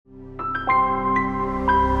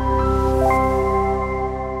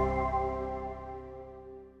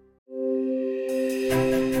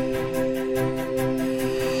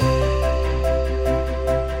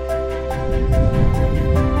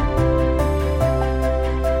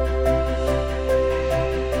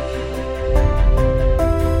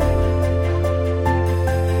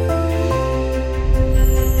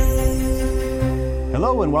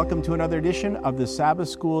Hello and welcome to another edition of the Sabbath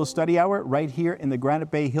School Study Hour right here in the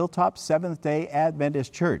Granite Bay Hilltop Seventh-day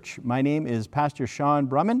Adventist Church. My name is Pastor Sean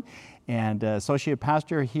Brumman and Associate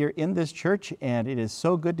Pastor here in this church, and it is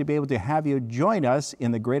so good to be able to have you join us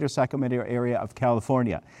in the greater Sacramento area of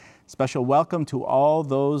California. Special welcome to all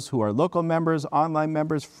those who are local members, online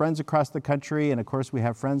members, friends across the country, and of course we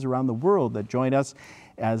have friends around the world that join us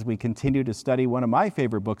as we continue to study one of my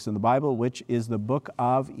favorite books in the Bible, which is the book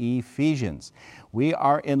of Ephesians. We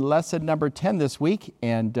are in lesson number 10 this week,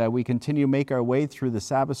 and we continue to make our way through the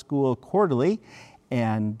Sabbath School Quarterly,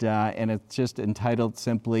 and it's just entitled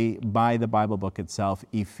simply by the Bible book itself,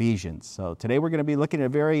 Ephesians. So today we're going to be looking at a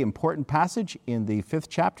very important passage in the 5th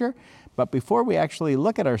chapter. But before we actually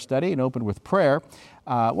look at our study and open with prayer,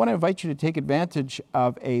 I want to invite you to take advantage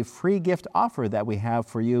of a free gift offer that we have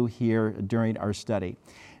for you here during our study.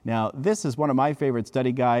 Now, this is one of my favorite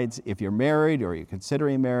study guides. If you're married or you're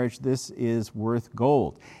considering marriage, this is worth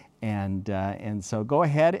gold. And so go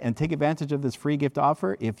ahead and take advantage of this free gift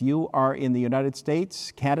offer. If you are in the United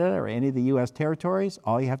States, Canada, or any of the U.S. territories,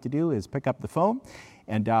 all you have to do is pick up the phone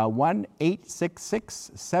and dial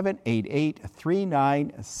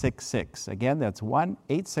 1-866-788-3966. Again, that's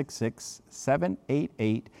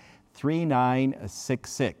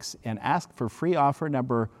 1-866-788-3966. And ask for free offer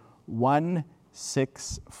number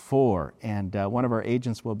 164. And one of our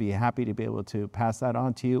agents will be happy to be able to pass that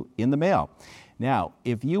on to you in the mail. Now,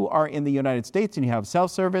 if you are in the United States and you have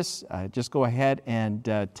self-service, just go ahead and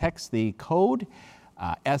text the code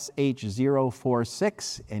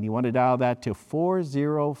SH046, and you want to dial that to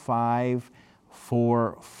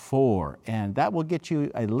 40544, and that will get you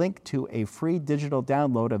a link to a free digital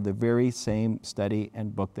download of the very same study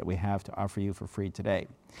and book that we have to offer you for free today.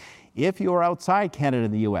 If you are outside Canada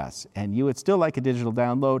and the U.S. and you would still like a digital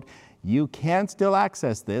download, you can still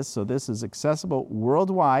access this, so this is accessible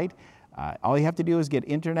worldwide. All you have to do is get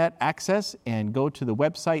internet access and go to the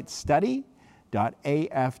website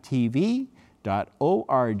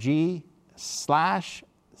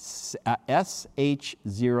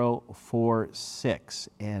study.aftv.org/sh046.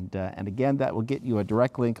 And again, that will get you a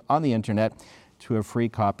direct link on the internet to a free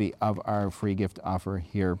copy of our free gift offer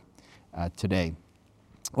here today.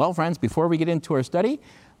 Well, friends, before we get into our study, I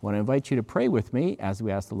want to invite you to pray with me as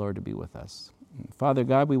we ask the Lord to be with us. Father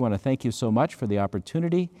God, we want to thank you so much for the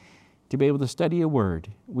opportunity to be able to study your word.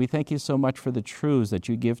 We thank you so much for the truths that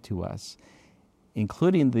you give to us,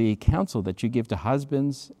 including the counsel that you give to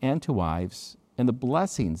husbands and to wives, and the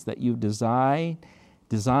blessings that you've designed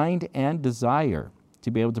and desire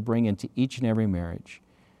to be able to bring into each and every marriage.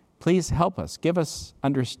 Please help us, give us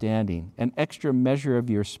understanding, an extra measure of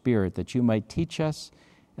your Spirit, that you might teach us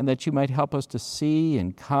and that you might help us to see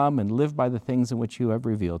and come and live by the things in which you have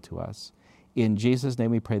revealed to us. In Jesus'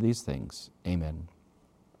 name we pray these things. Amen.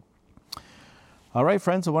 All right,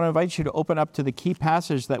 friends, I want to invite you to open up to the key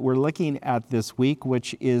passage that we're looking at this week,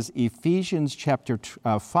 which is Ephesians chapter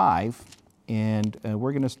 5, and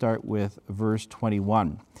we're going to start with verse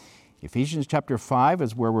 21. Ephesians chapter 5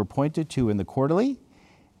 is where we're pointed to in the quarterly,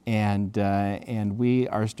 and we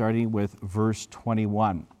are starting with verse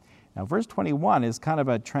 21. Now, verse 21 is kind of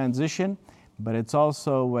a transition, but it's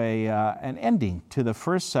also an ending to the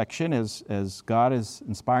first section as God is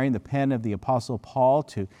inspiring the pen of the Apostle Paul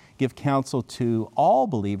to give counsel to all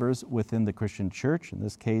believers within the Christian church, in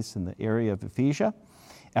this case in the area of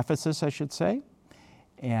Ephesus, I should say.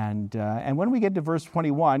 And when we get to verse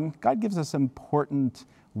 21, God gives us an important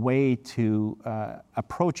way to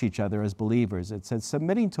approach each other as believers. It says,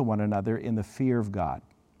 submitting to one another in the fear of God.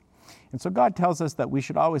 And so God tells us that we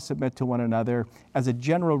should always submit to one another as a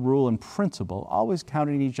general rule and principle, always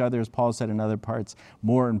counting each other, as Paul said in other parts,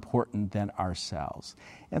 more important than ourselves.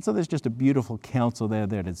 And so there's just a beautiful counsel there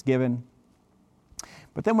that is given.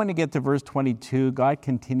 But then when you get to verse 22, God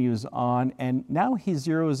continues on, and now he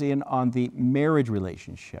zeroes in on the marriage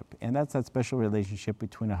relationship. And that's that special relationship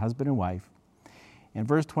between a husband and wife. In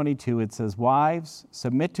verse 22, it says, wives,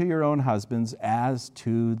 submit to your own husbands as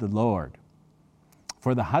to the Lord.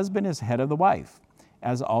 For the husband is head of the wife,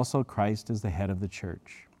 as also Christ is the head of the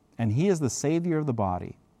church, and he is the Savior of the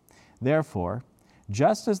body. Therefore,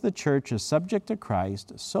 just as the church is subject to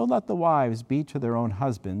Christ, so let the wives be to their own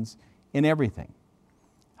husbands in everything.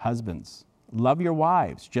 Husbands, Love your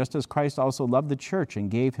wives, just as Christ also loved the church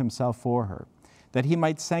and gave himself for her, that he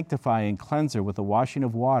might sanctify and cleanse her with the washing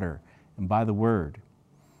of water and by the word,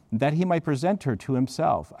 and that he might present her to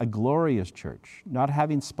himself, a glorious church, not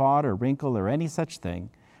having spot or wrinkle or any such thing,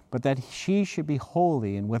 but that she should be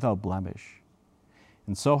holy and without blemish.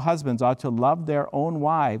 And so husbands ought to love their own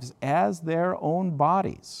wives as their own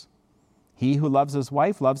bodies. He who loves his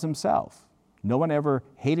wife loves himself. No one ever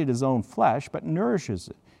hated his own flesh, but nourishes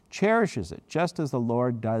it, cherishes it, just as the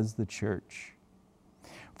Lord does the church.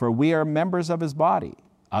 For we are members of his body,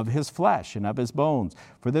 of his flesh and of his bones.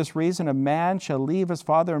 For this reason a man shall leave his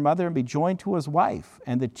father and mother and be joined to his wife,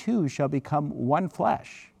 and the two shall become one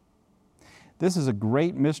flesh. This is a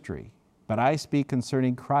great mystery, but I speak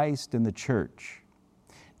concerning Christ and the church.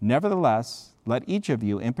 Nevertheless, let each of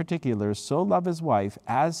you in particular so love his wife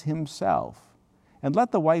as himself, and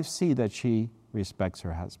let the wife see that she respects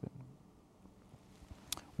her husband.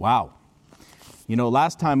 Wow. You know,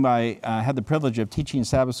 last time I had the privilege of teaching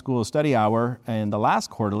Sabbath School Study Hour in the last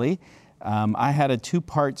quarterly, I had a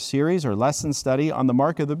two-part series or lesson study on the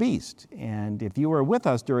mark of the beast. And if you were with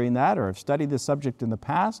us during that or have studied this subject in the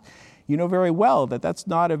past, you know very well that that's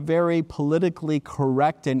not a very politically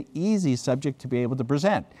correct and easy subject to be able to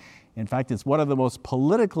present. In fact, it's one of the most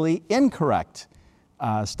politically incorrect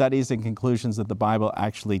studies and conclusions that the Bible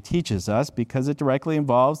actually teaches us, because it directly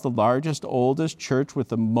involves the largest, oldest church with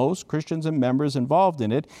the most Christians and members involved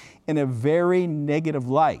in it in a very negative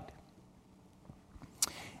light.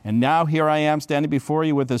 And now here I am standing before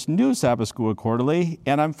you with this new Sabbath School Quarterly,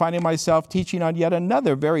 and I'm finding myself teaching on yet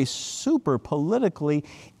another very super politically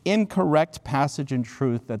incorrect passage and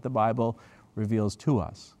truth that the Bible reveals to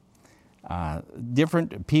us.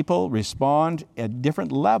 Different people respond at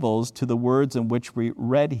different levels to the words in which we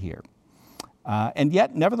read here. And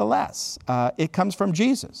yet, nevertheless, it comes from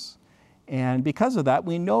Jesus. And because of that,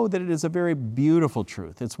 we know that it is a very beautiful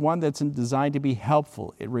truth. It's one that's designed to be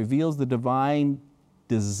helpful. It reveals the divine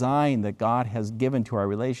design that God has given to our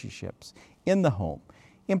relationships in the home,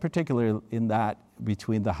 in particular in that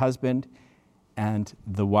between the husband and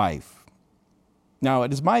the wife. Now,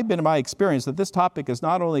 it has been my experience that this topic is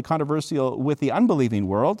not only controversial with the unbelieving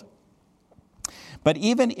world, but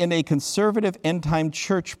even in a conservative end-time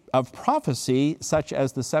church of prophecy, such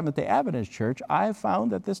as the Seventh-day Adventist Church, I've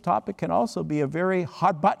found that this topic can also be a very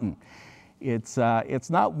hot button. It's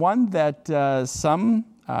not one that some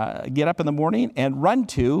get up in the morning and run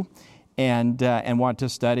to and want to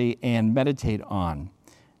study and meditate on.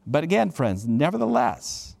 But again, friends,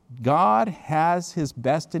 nevertheless, God has his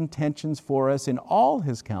best intentions for us in all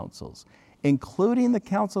his counsels, including the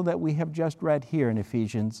counsel that we have just read here in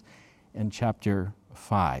Ephesians in chapter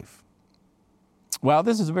 5. Well,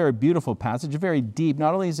 this is a very beautiful passage, very deep.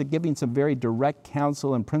 Not only is it giving some very direct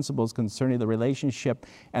counsel and principles concerning the relationship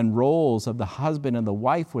and roles of the husband and the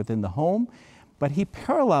wife within the home, but he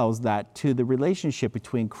parallels that to the relationship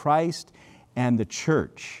between Christ and the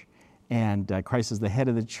church. And Christ is the head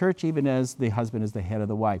of the church, even as the husband is the head of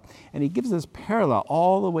the wife. And he gives this parallel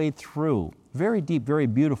all the way through. Very deep, very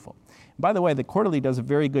beautiful. And by the way, the Quarterly does a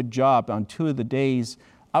very good job on 2 of the days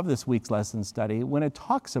of this week's lesson study when it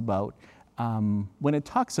talks about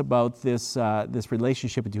this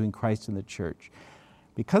relationship between Christ and the church.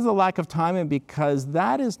 Because of the lack of time, and because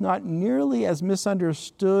that is not nearly as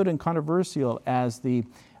misunderstood and controversial as the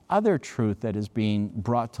other truth that is being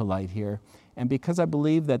brought to light here, and because I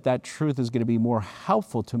believe that that truth is going to be more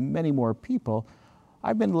helpful to many more people,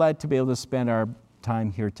 I've been led to be able to spend our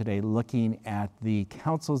time here today looking at the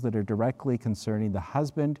counsels that are directly concerning the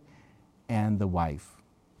husband and the wife.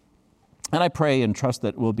 And I pray and trust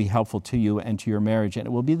that it will be helpful to you and to your marriage, and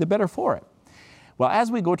it will be the better for it. Well,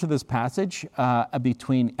 as we go to this passage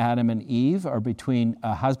between Adam and Eve, or between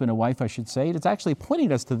husband and wife, I should say, it's actually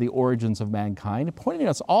pointing us to the origins of mankind, pointing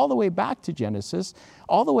us all the way back to Genesis,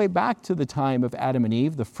 all the way back to the time of Adam and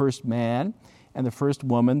Eve, the first man and the first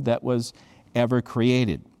woman that was ever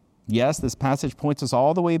created. Yes, this passage points us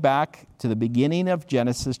all the way back to the beginning of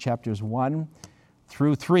Genesis chapters 1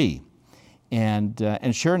 through 3. And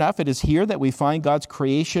sure enough, it is here that we find God's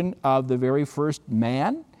creation of the very first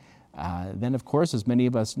man. Then, of course, as many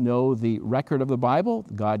of us know the record of the Bible,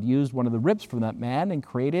 God used one of the ribs from that man and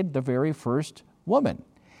created the very first woman.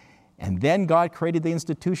 And then God created the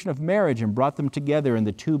institution of marriage and brought them together, and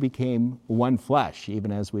the two became one flesh,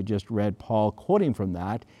 even as we just read Paul quoting from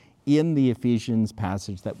that in the Ephesians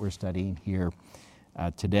passage that we're studying here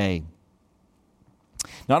today.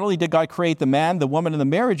 Not only did God create the man, the woman, and the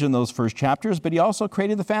marriage in those first chapters, but he also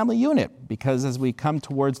created the family unit, because as we come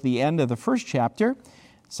towards the end of the first chapter,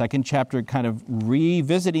 Second chapter kind of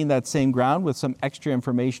revisiting that same ground with some extra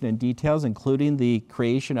information and details, including the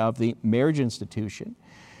creation of the marriage institution.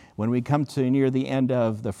 When we come to near the end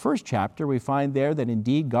of the first chapter, we find there that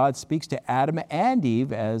indeed God speaks to Adam and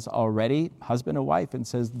Eve as already husband and wife and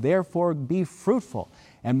says, therefore be fruitful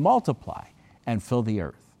and multiply and fill the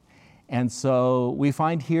earth. And so we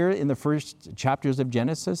find here in the first chapters of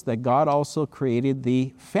Genesis that God also created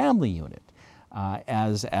the family unit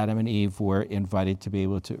as Adam and Eve were invited to be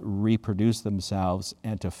able to reproduce themselves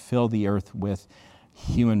and to fill the earth with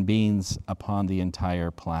human beings upon the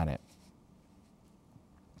entire planet.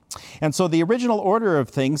 And so the original order of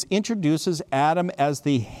things introduces Adam as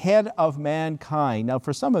the head of mankind. Now,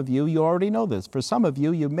 for some of you, you already know this. For some of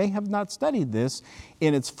you, you may have not studied this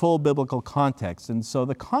in its full biblical context. And so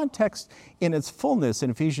the context in its fullness in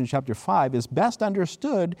Ephesians chapter 5 is best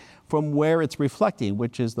understood from where it's reflecting,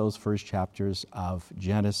 which is those first chapters of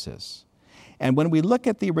Genesis. And when we look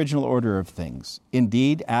at the original order of things,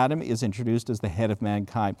 indeed, Adam is introduced as the head of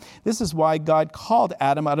mankind. This is why God called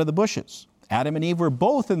Adam out of the bushes. Adam and Eve were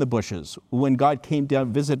both in the bushes when God came down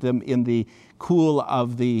to visit them in the cool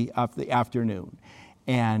of the afternoon,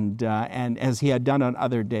 and as he had done on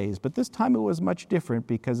other days. But this time it was much different,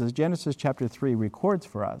 because as Genesis chapter 3 records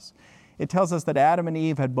for us, it tells us that Adam and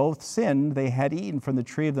Eve had both sinned. They had eaten from the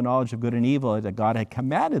tree of the knowledge of good and evil that God had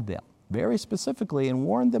commanded them very specifically and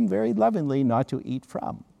warned them very lovingly not to eat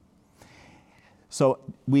from. So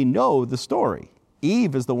we know the story.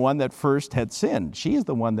 Eve is the one that first had sinned. She is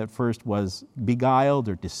the one that first was beguiled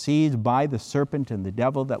or deceived by the serpent and the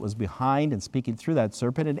devil that was behind and speaking through that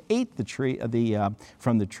serpent, and ate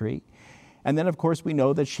from the tree. And then, of course, we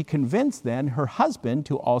know that she convinced then her husband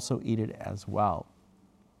to also eat it as well.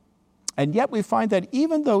 And yet we find that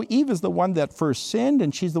even though Eve is the one that first sinned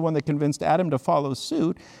and she's the one that convinced Adam to follow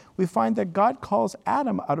suit, we find that God calls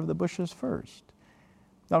Adam out of the bushes first.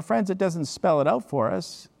 Now, friends, it doesn't spell it out for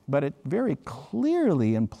us, but it very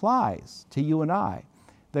clearly implies to you and I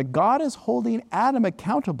that God is holding Adam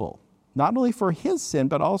accountable, not only for his sin,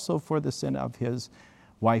 but also for the sin of his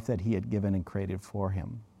wife that he had given and created for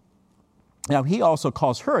him. Now, he also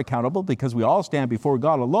calls her accountable, because we all stand before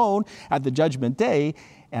God alone at the judgment day,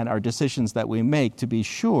 and our decisions that we make, to be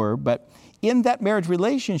sure. But in that marriage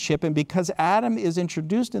relationship, and because Adam is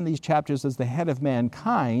introduced in these chapters as the head of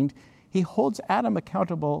mankind, he holds Adam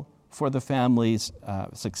accountable for the family's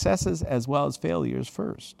successes as well as failures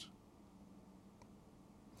first.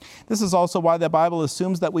 This is also why the Bible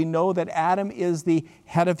assumes that we know that Adam is the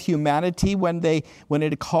head of humanity when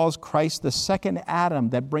it calls Christ the second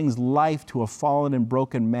Adam that brings life to a fallen and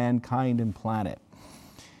broken mankind and planet.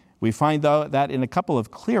 We find, though, that in a couple of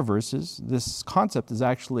clear verses, this concept is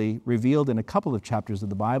actually revealed in a couple of chapters of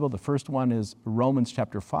the Bible. The first one is Romans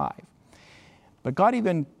chapter 5. But God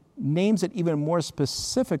even names it even more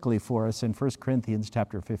specifically for us in 1 Corinthians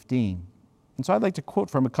chapter 15. And so I'd like to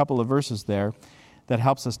quote from a couple of verses there that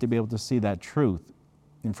helps us to be able to see that truth.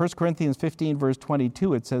 In 1 Corinthians 15, verse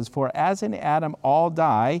 22, it says, "For as in Adam all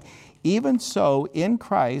die, even so in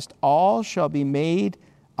Christ all shall be made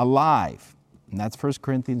alive." And that's 1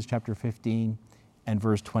 Corinthians chapter 15 and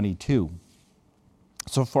verse 22.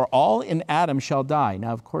 So for all in Adam shall die.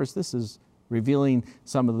 Now, of course, this is revealing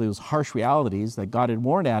some of those harsh realities that God had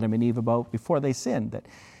warned Adam and Eve about before they sinned, that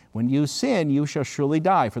when you sin, you shall surely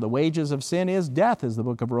die. For the wages of sin is death, as the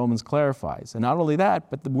book of Romans clarifies. And not only that,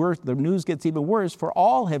 but the news gets even worse, for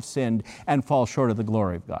all have sinned and fall short of the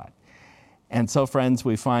glory of God. And so, friends,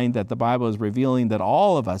 we find that the Bible is revealing that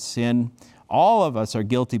all of us sin, all of us are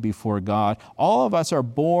guilty before God, all of us are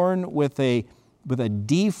born with a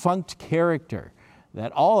defunct character,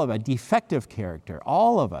 that all of a defective character,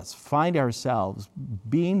 all of us find ourselves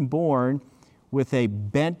being born with a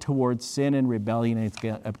bent towards sin and rebellion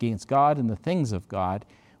against God and the things of God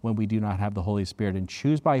when we do not have the Holy Spirit and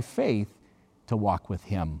choose by faith to walk with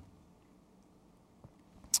Him.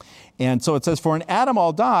 And so it says, "For in Adam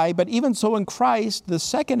all die, but even so in Christ the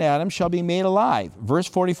second Adam shall be made alive." Verse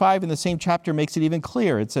 45 in the same chapter makes it even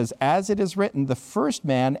clearer. It says, "As it is written, the first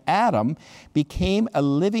man, Adam, became a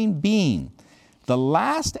living being. The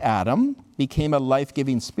last Adam became a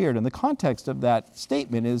life-giving spirit." And the context of that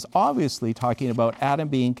statement is obviously talking about Adam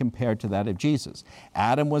being compared to that of Jesus.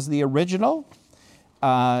 Adam was the original.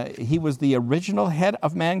 He was the original head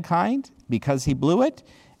of mankind. Because he blew it,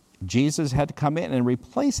 Jesus had to come in and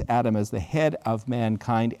replace Adam as the head of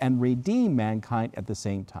mankind and redeem mankind at the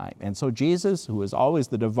same time. And so Jesus, who is always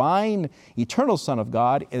the divine, eternal Son of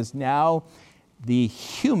God, is now the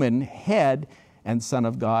human head and Son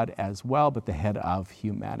of God as well, but the head of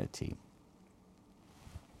humanity.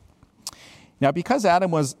 Now, because Adam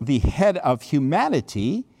was the head of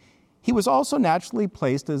humanity, he was also naturally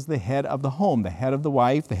placed as the head of the home, the head of the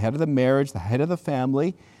wife, the head of the marriage, the head of the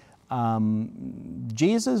family.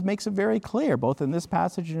 Jesus makes it very clear, both in this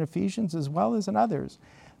passage in Ephesians as well as in others,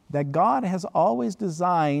 that God has always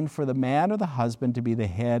designed for the man or the husband to be the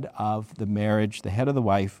head of the marriage, the head of the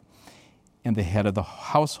wife, and the head of the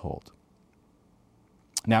household.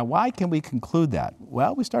 Now, why can we conclude that?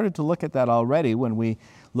 Well, we started to look at that already when we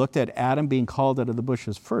looked at Adam being called out of the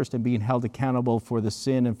bushes first and being held accountable for the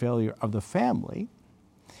sin and failure of the family.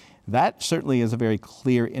 That certainly is a very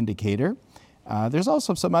clear indicator. There's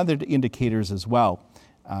also some other indicators as well.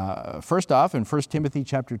 First off, in 1 Timothy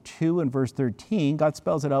chapter 2 and verse 13, God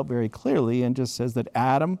spells it out very clearly and just says that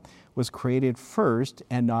Adam was created first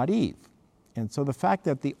and not Eve. And so the fact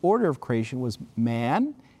that the order of creation was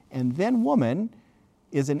man and then woman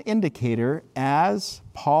is an indicator, as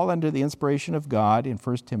Paul, under the inspiration of God in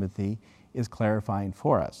 1 Timothy, is clarifying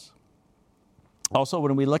for us. Also,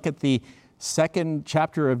 when we look at the second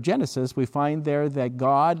chapter of Genesis, we find there that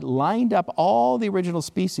God lined up all the original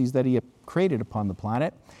species that he had created upon the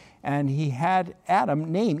planet, and he had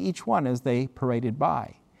Adam name each one as they paraded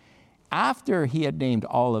by. After he had named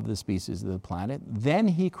all of the species of the planet, then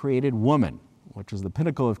he created woman, which is the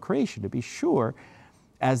pinnacle of creation, to be sure,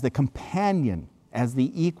 as the companion, as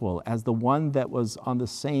the equal, as the one that was on the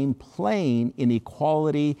same plane in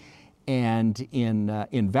equality and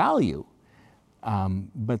in value.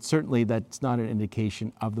 But certainly that's not an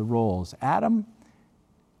indication of the roles. Adam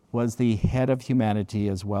was the head of humanity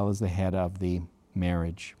as well as the head of the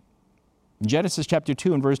marriage. In Genesis chapter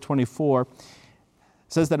 2 and verse 24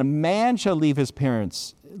 says that a man shall leave his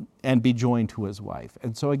parents and be joined to his wife.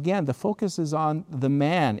 And so again, the focus is on the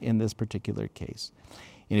man in this particular case.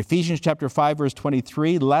 In Ephesians chapter 5, verse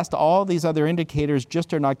 23, lest all these other indicators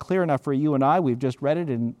just are not clear enough for you and I, we've just read it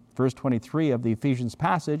in verse 23 of the Ephesians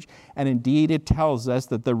passage, and indeed it tells us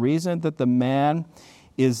that the reason that the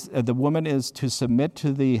woman is to submit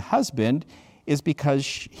to the husband is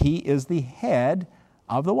because he is the head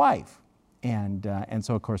of the wife. And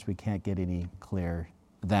so, of course, we can't get any clearer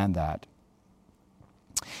than that.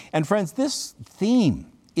 And friends, this theme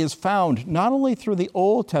is found not only through the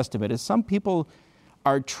Old Testament, as some people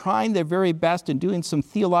are trying their very best and doing some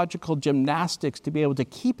theological gymnastics to be able to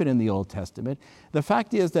keep it in the Old Testament. The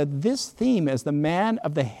fact is that this theme, as the man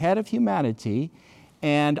of the head of humanity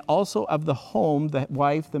and also of the home, the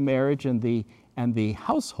wife, the marriage, and the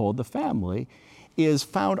household, the family, is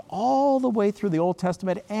found all the way through the Old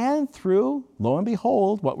Testament and through, lo and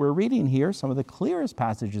behold, what we're reading here, some of the clearest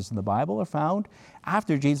passages in the Bible are found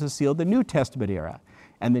after Jesus sealed the New Testament era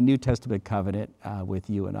and the New Testament covenant with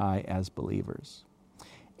you and I as believers.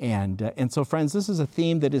 And so, friends, this is a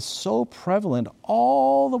theme that is so prevalent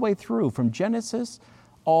all the way through, from Genesis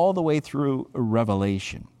all the way through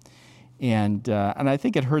Revelation. And I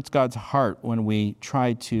think it hurts God's heart when we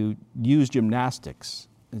try to use gymnastics,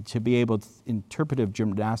 to be able to, interpretive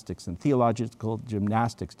gymnastics and theological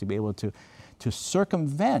gymnastics, to be able to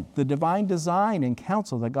circumvent the divine design and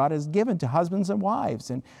counsel that God has given to husbands and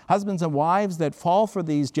wives. And husbands and wives that fall for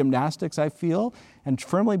these gymnastics, I feel, and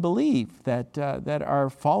firmly believe that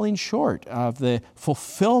are falling short of the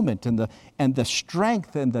fulfillment and the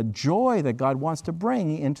strength and the joy that God wants to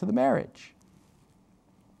bring into the marriage.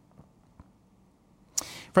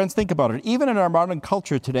 Friends, think about it. Even in our modern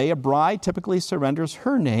culture today, a bride typically surrenders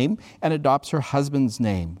her name and adopts her husband's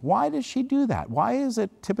name. Why does she do that? Why is it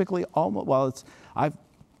typically almost, well,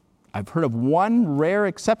 I've heard of one rare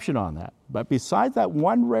exception on that. But besides that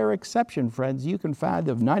one rare exception, friends, you can find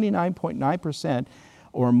of 99.9%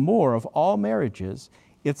 or more of all marriages,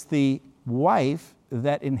 it's the wife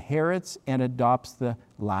that inherits and adopts the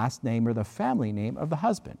last name or the family name of the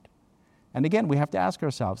husband. And again, we have to ask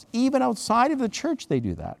ourselves, even outside of the church they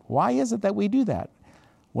do that. Why is it that we do that?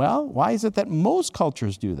 Well, why is it that most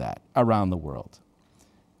cultures do that around the world?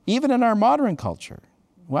 Even in our modern culture.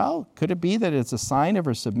 Well, could it be that it's a sign of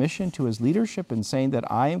her submission to his leadership and saying that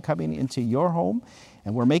I am coming into your home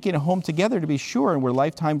and we're making a home together, to be sure, and we're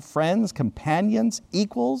lifetime friends, companions,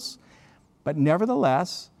 equals, but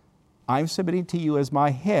nevertheless, I'm submitting to you as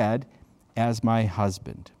my head, as my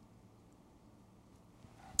husband.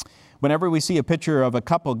 Whenever we see a picture of a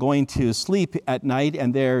couple going to sleep at night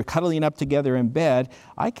and they're cuddling up together in bed,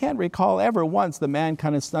 I can't recall ever once the man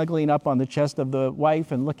kind of snuggling up on the chest of the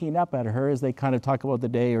wife and looking up at her as they kind of talk about the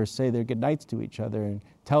day or say their goodnights to each other and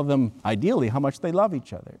tell them, ideally, how much they love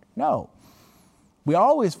each other. No. We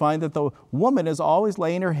always find that the woman is always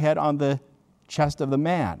laying her head on the chest of the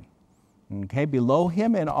man, okay, below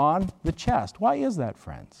him and on the chest. Why is that,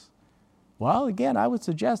 friends? Well, again, I would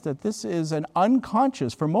suggest that this is an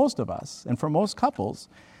unconscious, for most of us and for most couples,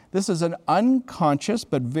 This is an unconscious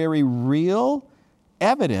but very real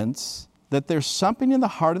evidence that there's something in the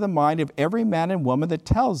heart of the mind of every man and woman that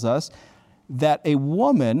tells us that a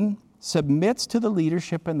woman submits to the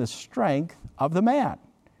leadership and the strength of the man.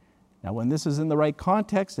 Now, when this is in the right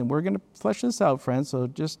context, and we're going to flesh this out, friends, so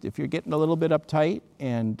just if you're getting a little bit uptight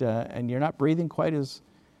and you're not breathing quite as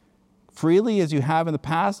freely as you have in the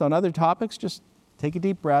past on other topics, just take a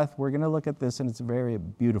deep breath. We're going to look at this, and it's a very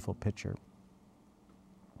beautiful picture.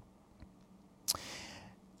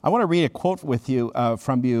 I want to read a quote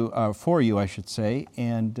for you, I should say,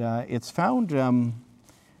 and it's found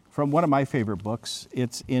from one of my favorite books.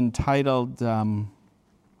 It's entitled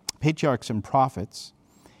Patriarchs and Prophets,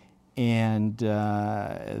 and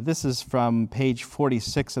this is from page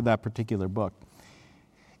 46 of that particular book.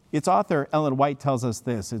 Its author, Ellen White, tells us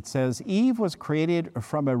this. It says, Eve was created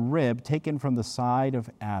from a rib taken from the side of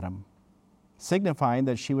Adam, signifying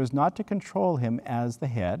that she was not to control him as the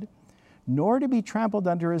head, nor to be trampled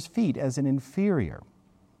under his feet as an inferior,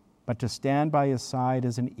 but to stand by his side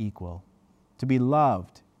as an equal, to be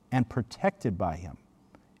loved and protected by him.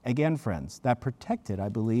 Again, friends, that protected, I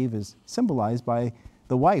believe, is symbolized by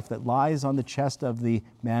the wife that lies on the chest of the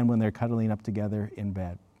man when they're cuddling up together in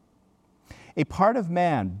bed. A part of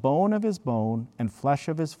man, bone of his bone and flesh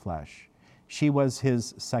of his flesh, she was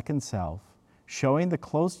his second self, showing the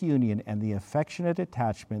close union and the affectionate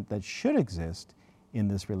attachment that should exist in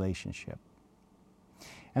this relationship.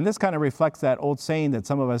 And this kind of reflects that old saying that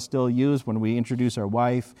some of us still use when we introduce our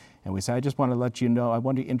wife and we say, I just want to let you know, I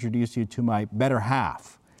want to introduce you to my better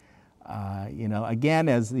half. Again,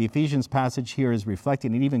 as the Ephesians passage here is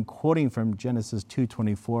reflecting and even quoting from Genesis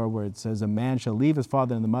 2:24, where it says, a man shall leave his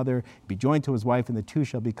father and the mother, be joined to his wife, and the two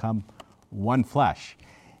shall become one flesh.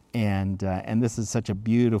 And this is such a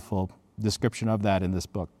beautiful description of that in this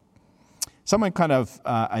book. Someone kind of,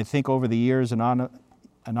 I think over the years,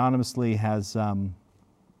 anonymously has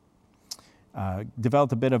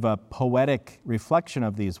developed a bit of a poetic reflection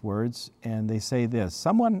of these words, and they say this.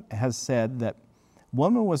 Someone has said that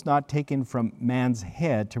woman was not taken from man's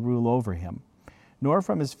head to rule over him, nor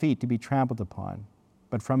from his feet to be trampled upon,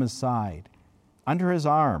 but from his side, under his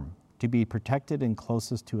arm, to be protected and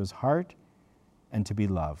closest to his heart, and to be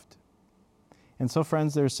loved. And so,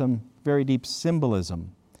 friends, there's some very deep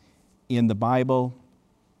symbolism in the Bible,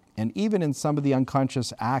 and even in some of the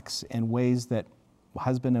unconscious acts and ways that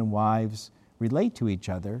husband and wives relate to each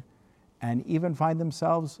other, and even find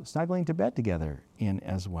themselves snuggling to bed together in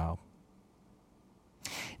as well.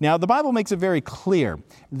 Now, the Bible makes it very clear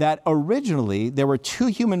that originally there were two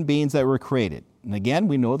human beings that were created. And again,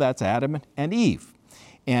 we know that's Adam and Eve.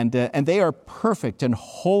 And they are perfect and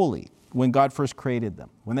holy when God first created them.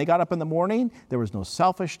 When they got up in the morning, there was no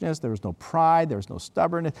selfishness, there was no pride, there was no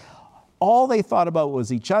stubbornness. All they thought about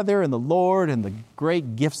was each other and the Lord and the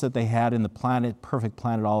great gifts that they had in the planet, perfect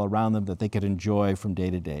planet all around them that they could enjoy from day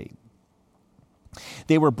to day.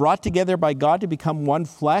 They were brought together by God to become one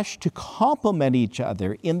flesh, to complement each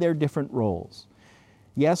other in their different roles.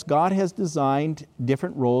 Yes, God has designed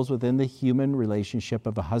different roles within the human relationship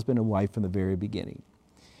of a husband and wife from the very beginning.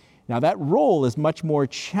 Now, that role is much more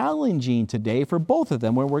challenging today for both of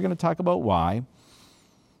them, where we're going to talk about why.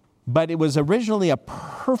 But it was originally a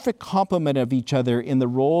perfect complement of each other in the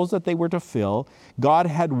roles that they were to fill. God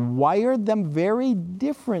had wired them very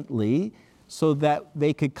differently so that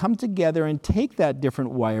they could come together and take that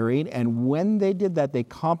different wiring, and when they did that, they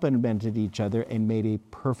complemented each other and made a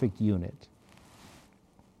perfect unit.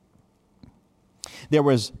 There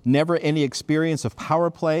was never any experience of power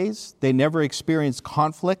plays. They never experienced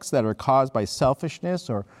conflicts that are caused by selfishness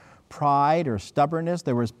or pride or stubbornness.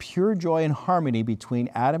 There was pure joy and harmony between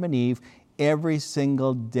Adam and Eve every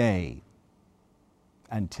single day,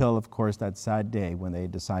 until, of course, that sad day when they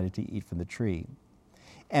decided to eat from the tree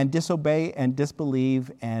and disobey and disbelieve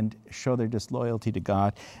and show their disloyalty to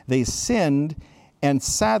God. They sinned, and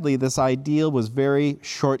sadly, this ideal was very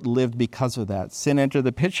short-lived because of that. Sin entered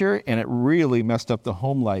the picture, and it really messed up the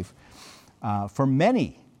home life for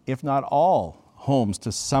many, if not all, homes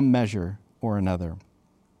to some measure or another.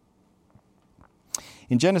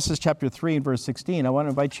 In Genesis chapter 3 and verse 16, I want to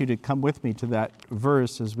invite you to come with me to that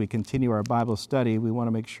verse as we continue our Bible study. We want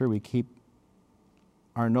to make sure we keep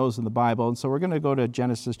our nose in the Bible. And so we're going to go to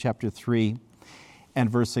Genesis chapter 3 and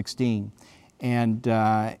verse 16. And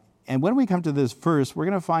when we come to this verse, we're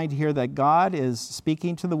going to find here that God is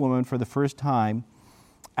speaking to the woman for the first time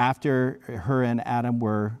after her and Adam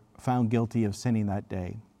were found guilty of sinning that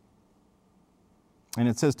day. And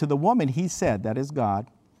it says, to the woman he said, that is God,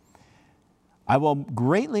 I will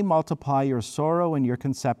greatly multiply your sorrow and your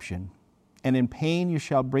conception, and in pain you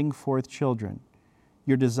shall bring forth children.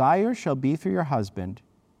 Your desire shall be for your husband,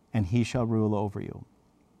 and he shall rule over you.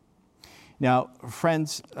 Now,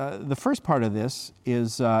 friends, the first part of this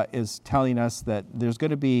is telling us that there's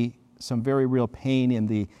going to be some very real pain in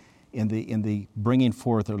the bringing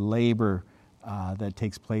forth or labor that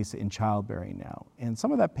takes place in childbearing now. And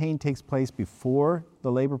some of that pain takes place before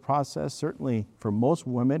the labor process. Certainly for most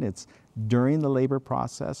women, it's during the labor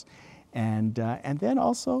process. And then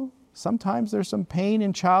also, sometimes there's some pain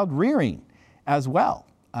in child rearing as well.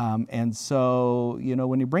 And so,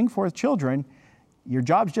 when you bring forth children, your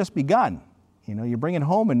job's just begun. You bring it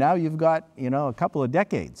home and now you've got, a couple of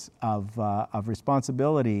decades of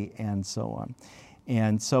responsibility and so on.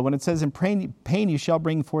 And so when it says in pain you shall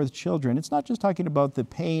bring forth children, it's not just talking about the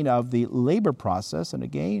pain of the labor process. And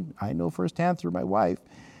again, I know firsthand through my wife,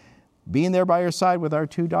 being there by her side with our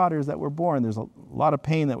 2 daughters that were born, there's a lot of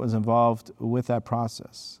pain that was involved with that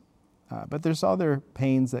process. But there's other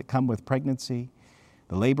pains that come with pregnancy,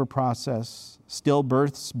 the labor process.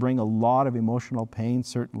 Stillbirths bring a lot of emotional pain,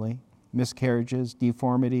 certainly. Miscarriages,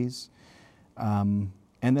 deformities.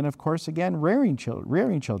 And then, of course, again, rearing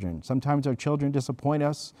children. Sometimes our children disappoint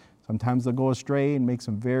us. Sometimes they'll go astray and make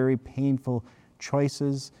some very painful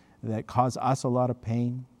choices that cause us a lot of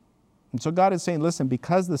pain. And so God is saying, listen,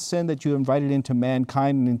 because the sin that you invited into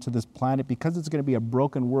mankind and into this planet, because it's going to be a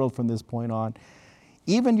broken world from this point on,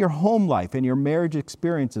 even your home life and your marriage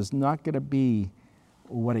experience is not going to be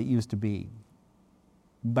what it used to be.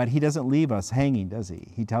 But he doesn't leave us hanging, does he?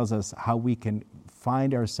 He tells us how we can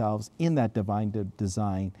find ourselves in that divine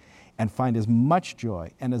design and find as much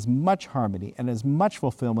joy and as much harmony and as much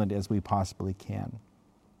fulfillment as we possibly can.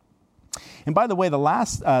 And by the way, the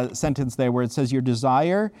last sentence there where it says, your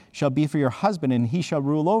desire shall be for your husband and he shall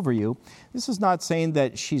rule over you. This is not saying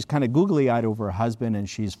that she's kind of googly-eyed over her husband and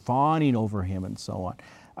she's fawning over him and so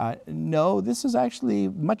on. No, this is actually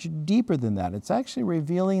much deeper than that. It's actually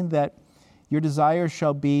revealing that your desire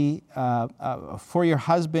shall be for your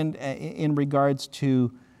husband in regards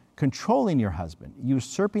to controlling your husband,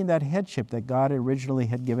 usurping that headship that God originally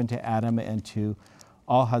had given to Adam and to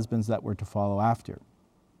all husbands that were to follow after.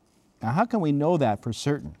 Now, how can we know that for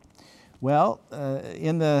certain? Well,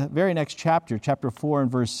 in the very next chapter, chapter 4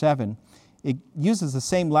 and verse 7, it uses the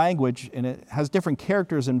same language and it has different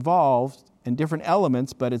characters involved and different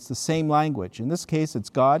elements, but it's the same language. In this case, it's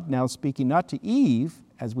God now speaking not to Eve,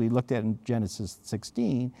 as we looked at in Genesis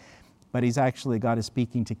 16, but God is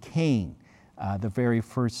speaking to Cain, the very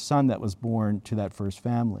first son that was born to that first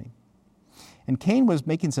family. And Cain was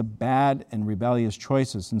making some bad and rebellious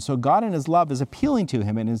choices. And so God in his love is appealing to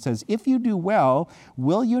him and it says, if you do well,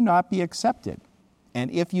 will you not be accepted?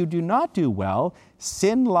 And if you do not do well,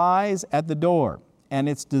 sin lies at the door and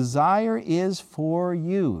its desire is for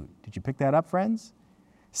you. Did you pick that up, friends?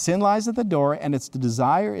 Sin lies at the door, and its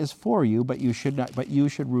desire is for you, but you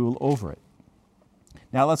should rule over it.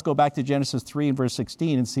 Now let's go back to Genesis 3 and verse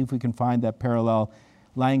 16 and see if we can find that parallel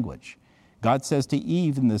language. God says to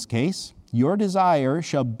Eve in this case, your desire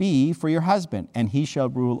shall be for your husband, and he shall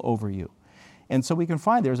rule over you. And so we can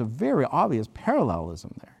find there's a very obvious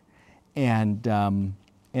parallelism there.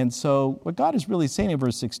 And so what God is really saying in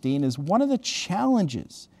verse 16 is one of the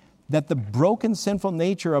challenges that the broken, sinful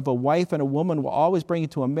nature of a wife and a woman will always bring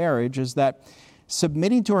into a marriage is that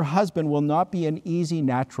submitting to her husband will not be an easy,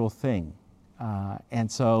 natural thing. And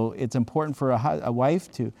so it's important for a wife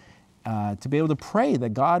to be able to pray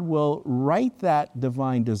that God will write that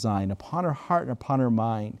divine design upon her heart and upon her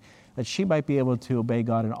mind, that she might be able to obey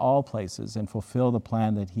God in all places and fulfill the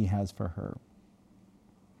plan that he has for her.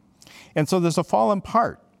 And so there's a fallen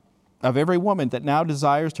part of every woman that now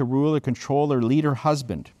desires to rule or control or lead her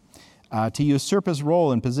husband, to usurp his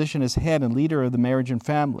role and position as head and leader of the marriage and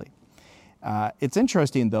family. It's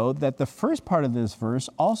interesting, though, that the first part of this verse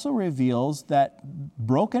also reveals that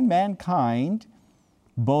broken mankind,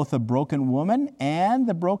 both the broken woman and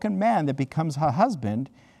the broken man that becomes her husband,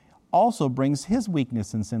 also brings his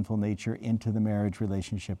weakness and sinful nature into the marriage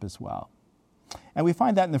relationship as well. And we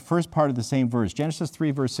find that in the first part of the same verse. Genesis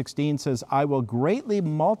 3 verse 16 says, I will greatly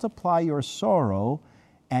multiply your sorrow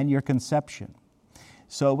and your conception.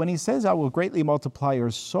 So when he says, I will greatly multiply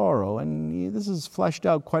your sorrow, and this is fleshed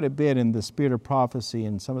out quite a bit in the Spirit of Prophecy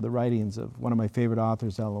and some of the writings of one of my favorite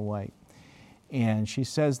authors, Ellen White. And she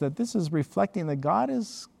says that this is reflecting that God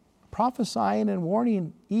is prophesying and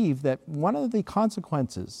warning Eve that one of the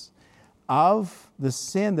consequences of the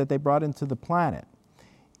sin that they brought into the planet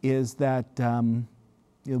is that the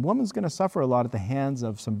woman's going to suffer a lot at the hands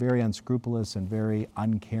of some very unscrupulous and very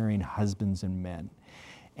uncaring husbands and men.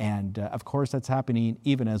 And of course, that's happening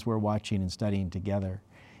even as we're watching and studying together,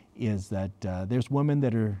 is that there's women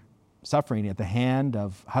that are suffering at the hand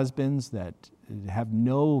of husbands that have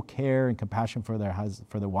no care and compassion for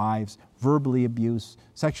their wives. Verbally abuse,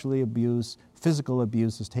 sexually abuse, physical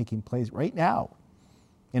abuse is taking place right now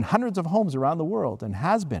in hundreds of homes around the world, and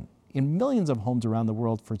has been in millions of homes around the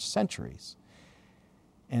world for centuries.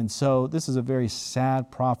 And so this is a very sad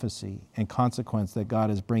prophecy and consequence that God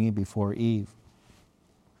is bringing before Eve.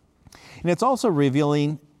 And it's also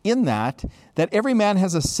revealing in that every man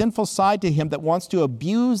has a sinful side to him that wants to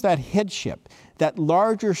abuse that headship, that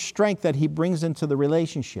larger strength that he brings into the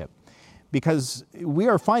relationship. Because we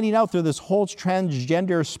are finding out through this whole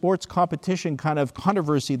transgender sports competition kind of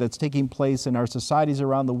controversy that's taking place in our societies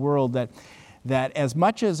around the world, that as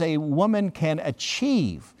much as a woman can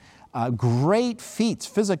achieve great feats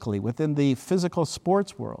physically within the physical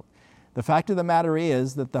sports world, the fact of the matter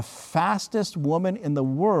is that the fastest woman in the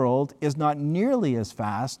world is not nearly as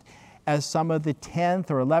fast as some of the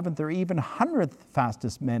 10th or 11th or even 100th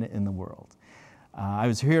fastest men in the world. I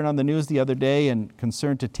was hearing on the news the other day and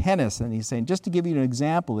concerned to tennis, and he's saying, just to give you an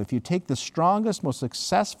example, if you take the strongest, most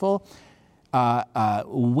successful,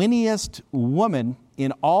 winniest woman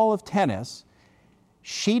in all of tennis,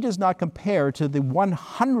 she does not compare to the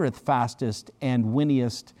 100th fastest and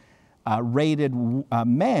winniest rated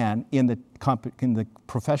man in the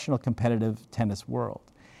professional competitive tennis world.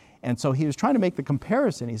 And so he was trying to make the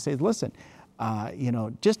comparison. He says, listen,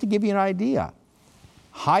 just to give you an idea,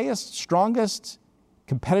 highest, strongest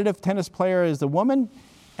competitive tennis player is the woman,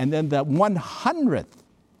 and then the 100th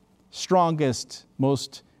strongest,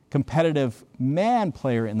 most competitive man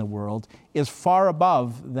player in the world is far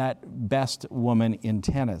above that best woman in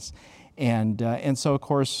tennis. And so, of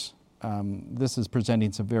course, this is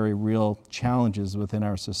presenting some very real challenges within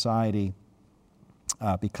our society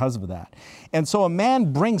because of that. And so a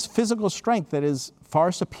man brings physical strength that is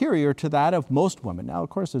far superior to that of most women. Now, of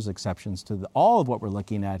course, there's exceptions to all of what we're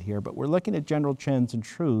looking at here, but we're looking at general trends and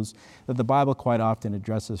truths that the Bible quite often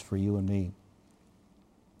addresses for you and me.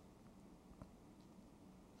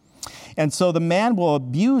 And so the man will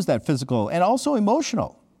abuse that physical and also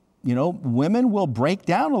emotional. Women will break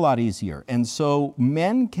down a lot easier. And so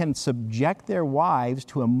men can subject their wives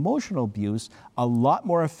to emotional abuse a lot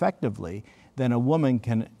more effectively than a woman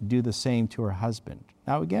can do the same to her husband.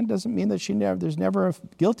 Now, again, doesn't mean that there's never a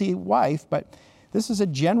guilty wife, but this is a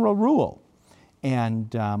general rule. And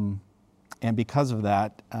because of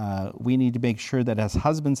that, we need to make sure that as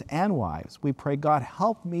husbands and wives, we pray, God,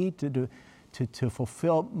 help me to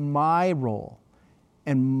fulfill my role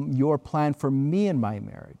and your plan for me in my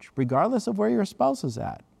marriage, regardless of where your spouse is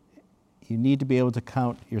at. You need to be able to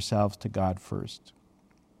count yourselves to God first.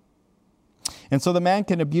 And so the man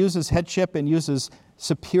can abuse his headship and use his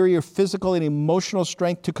superior physical and emotional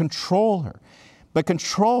strength to control her. But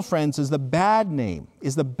control, friends, is the bad name,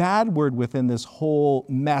 is the bad word within this whole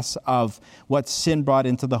mess of what sin brought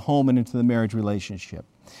into the home and into the marriage relationship.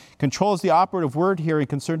 Control is the operative word here and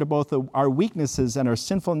concerned to both our weaknesses and our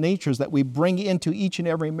sinful natures that we bring into each and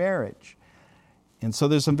every marriage. And so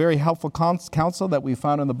there's some very helpful counsel that we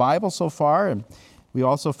found in the Bible so far, and we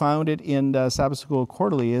also found it in Sabbath School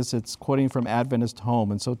Quarterly as it's quoting from Adventist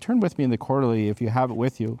Home. And so turn with me in the Quarterly if you have it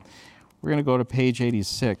with you. We're going to go to page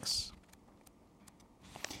 86.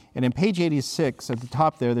 And in page 86, at the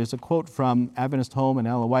top there's a quote from Adventist Home and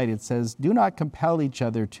Ellen White. It says, "Do not compel each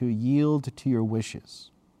other to yield to your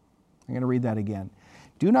wishes." I'm going to read that again.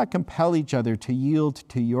 "Do not compel each other to yield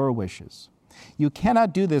to your wishes. You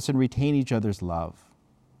cannot do this and retain each other's love."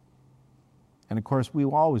 And of course, we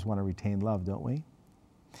always want to retain love, don't we?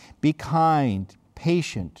 "Be kind,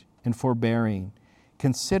 patient, and forbearing,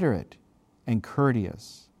 considerate, and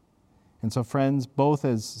courteous." And so, friends, both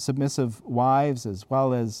as submissive wives as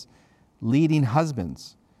well as leading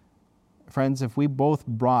husbands, friends, if we both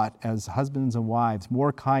brought as husbands and wives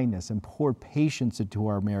more kindness and poured patience into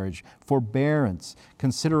our marriage, forbearance,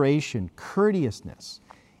 consideration, courteousness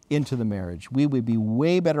into the marriage, we would be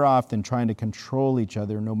way better off than trying to control each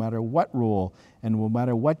other no matter what role and no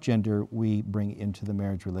matter what gender we bring into the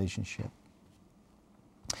marriage relationship.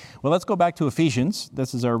 Well, let's go back to Ephesians.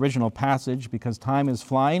 This is our original passage because time is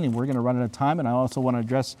flying and we're going to run out of time, and I also want to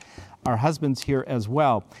address our husbands here as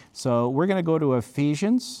well. So we're going to go to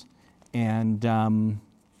Ephesians, and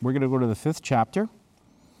we're going to go to the 5th chapter.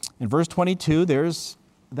 In verse 22, there's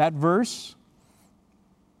that verse.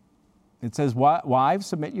 It says, "Wives,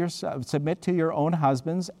 submit to your own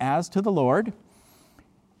husbands as to the Lord."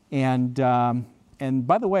 And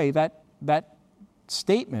by the way, that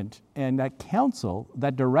statement and that counsel,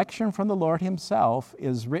 that direction from the Lord himself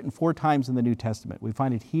is written 4 times in the New Testament. We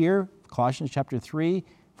find it here, Colossians chapter 3,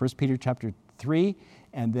 1 Peter chapter 3,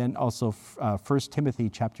 and then also 1 Timothy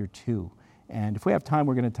chapter 2. And if we have time,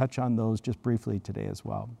 we're going to touch on those just briefly today as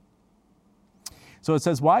well. So it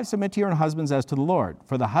says, wives, submit to your own husbands as to the Lord.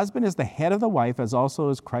 For the husband is the head of the wife, as also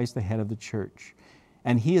is Christ the head of the church.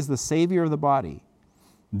 And he is the Savior of the body.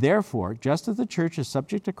 Therefore, just as the church is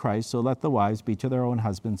subject to Christ, so let the wives be to their own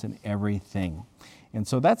husbands in everything. And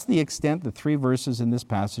so that's the extent, the 3 verses in this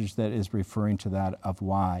passage that is referring to that of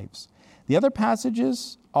wives. The other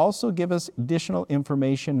passages also give us additional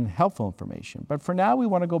information and helpful information. But for now, we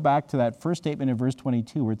want to go back to that first statement in verse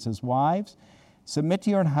 22 where it says, wives, submit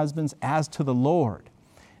to your own husbands as to the Lord.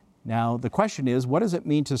 Now, the question is, what does it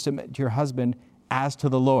mean to submit to your husband as to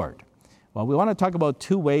the Lord? Well, we want to talk about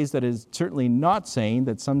 2 ways that is certainly not saying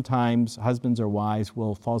that sometimes husbands or wives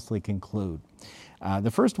will falsely conclude.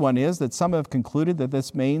 The first one is that some have concluded that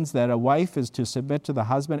this means that a wife is to submit to the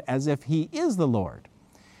husband as if he is the Lord.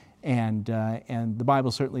 And the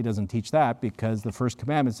Bible certainly doesn't teach that, because the first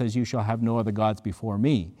commandment says, you shall have no other gods before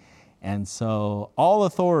me. And so all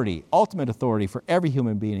authority, ultimate authority for every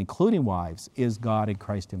human being, including wives, is God and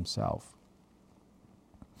Christ himself.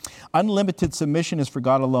 Unlimited submission is for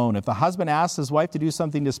God alone. If the husband asks his wife to do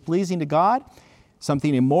something displeasing to God,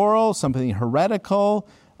 something immoral, something heretical,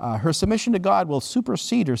 her submission to God will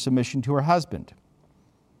supersede her submission to her husband.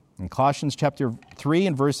 In Colossians chapter 3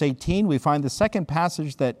 and verse 18, we find the second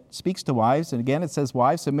passage that speaks to wives. And again, it says,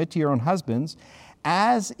 wives, submit to your own husbands,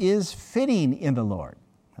 as is fitting in the Lord.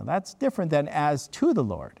 Now, that's different than as to the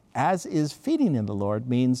Lord. As is fitting in the Lord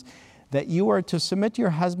means that you are to submit to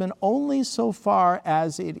your husband only so far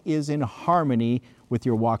as it is in harmony with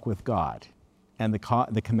your walk with God and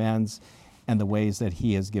the commands and the ways that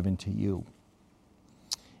he has given to you.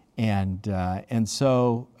 And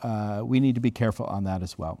so we need to be careful on that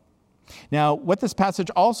as well. Now, what this passage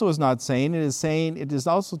also is not saying, it is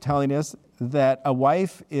also telling us that a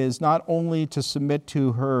wife is not only to submit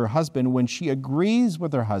to her husband when she agrees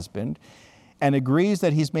with her husband and agrees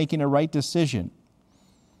that he's making a right decision.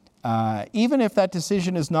 Even if that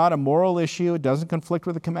decision is not a moral issue, it doesn't conflict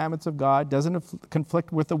with the commandments of God, doesn't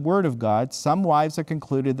conflict with the Word of God, some wives have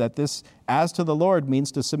concluded that this, as to the Lord,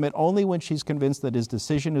 means to submit only when she's convinced that his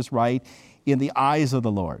decision is right in the eyes of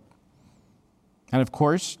the Lord. And of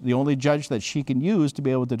course, the only judge that she can use to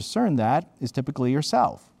be able to discern that is typically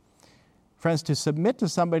yourself. Friends, to submit to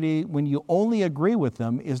somebody when you only agree with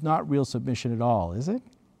them is not real submission at all, is it?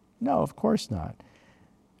 No, of course not.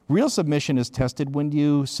 Real submission is tested when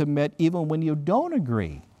you submit even when you don't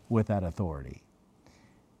agree with that authority.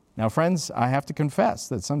 Now, friends, I have to confess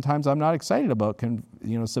that sometimes I'm not excited about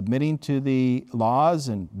submitting to the laws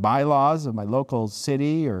and bylaws of my local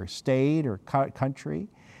city or state or country.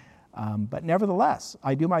 But nevertheless,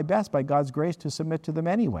 I do my best by God's grace to submit to them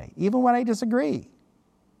anyway, even when I disagree.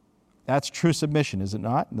 That's true submission, is it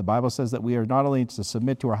not? The Bible says that we are not only to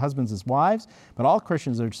submit to our husbands as wives, but all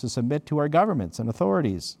Christians are to submit to our governments and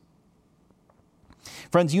authorities.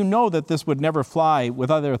 Friends, you know that this would never fly with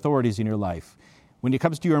other authorities in your life. When it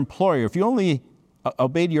comes to your employer, if you only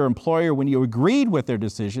obeyed your employer when you agreed with their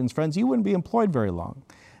decisions, friends, you wouldn't be employed very long.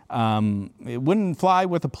 It wouldn't fly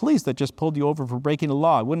with the police that just pulled you over for breaking the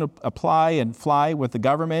law. It wouldn't apply and fly with the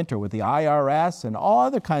government or with the IRS and all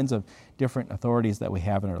other kinds of different authorities that we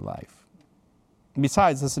have in our life.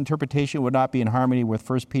 Besides, this interpretation would not be in harmony with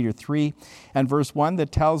 1 Peter 3 and verse 1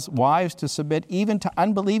 that tells wives to submit even to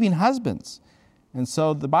unbelieving husbands. And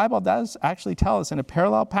so the Bible does actually tell us in a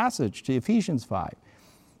parallel passage to Ephesians 5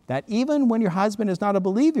 that even when your husband is not a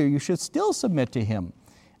believer, you should still submit to him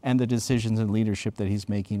and the decisions and leadership that he's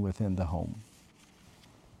making within the home.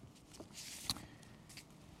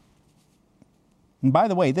 And by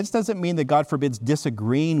the way, this doesn't mean that God forbids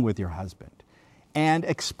disagreeing with your husband and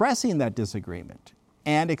expressing that disagreement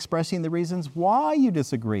and expressing the reasons why you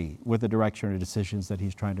disagree with the direction or decisions that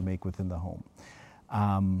he's trying to make within the home.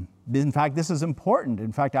 In fact, this is important.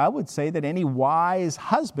 In fact, I would say that any wise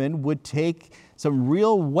husband would take some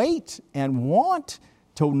real weight and want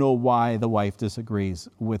to know why the wife disagrees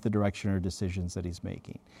with the direction or decisions that he's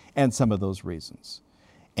making, and some of those reasons.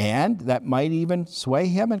 And that might even sway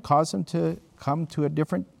him and cause him to come to a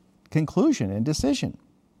different conclusion and decision.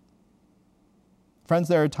 Friends,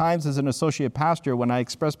 there are times as an associate pastor when I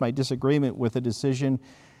express my disagreement with a decision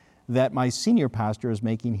that my senior pastor is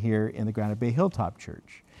making here in the Granite Bay Hilltop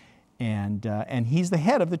Church. And he's the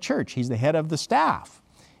head of the church. He's the head of the staff.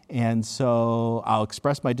 And so I'll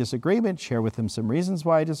express my disagreement, share with him some reasons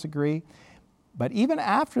why I disagree. But even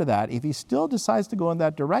after that, if he still decides to go in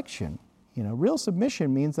that direction, real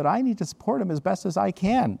submission means that I need to support him as best as I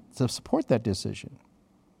can to support that decision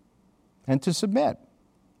and to submit.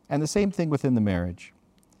 And the same thing within the marriage.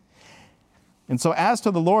 And so as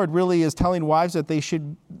to the Lord really is telling wives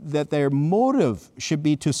that their motive should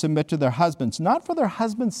be to submit to their husbands, not for their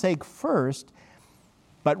husband's sake first,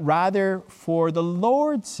 but rather for the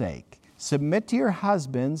Lord's sake. Submit to your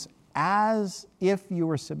husbands as if you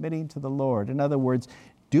were submitting to the Lord. In other words,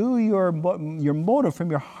 do your motive from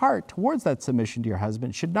your heart towards that submission to your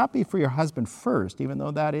husband should not be for your husband first, even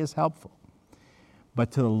though that is helpful,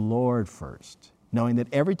 but to the Lord first, knowing that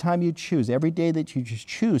every time you choose, every day that you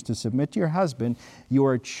choose to submit to your husband, you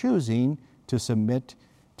are choosing to submit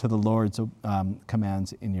to the Lord's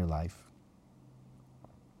commands in your life.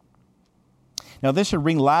 Now, this should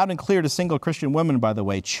ring loud and clear to single Christian women, by the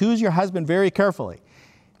way. Choose your husband very carefully,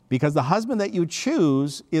 because the husband that you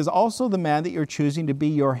choose is also the man that you're choosing to be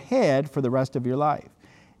your head for the rest of your life.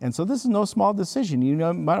 And so this is no small decision. You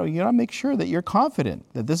got to make sure that you're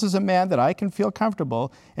confident that this is a man that I can feel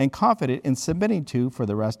comfortable and confident in submitting to for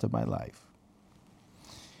the rest of my life.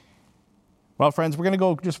 Well, friends, we're going to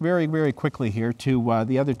go just very, very quickly here to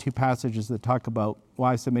the other two passages that talk about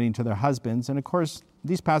wives submitting to their husbands. And of course,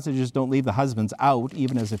 these passages don't leave the husbands out,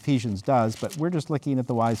 even as Ephesians does, but we're just looking at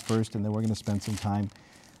the wives first, and then we're going to spend some time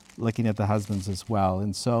looking at the husbands as well.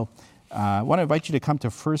 And so I want to invite you to come to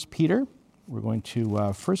 1 Peter. We're going to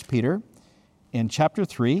 1 Peter in chapter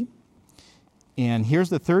 3. And here's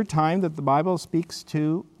the third time that the Bible speaks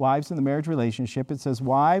to wives in the marriage relationship. It says,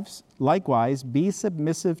 "Wives, likewise, be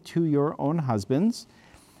submissive to your own husbands,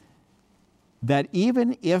 that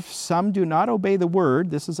even if some do not obey the word,"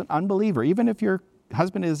 this is an unbeliever, even if your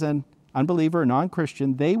husband is an unbeliever, a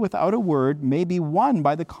non-Christian, "they without a word may be won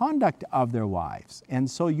by the conduct of their wives." And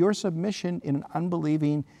so your submission to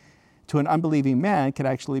an unbelieving man could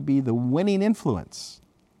actually be the winning influence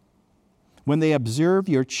when they observe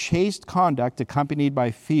your chaste conduct accompanied by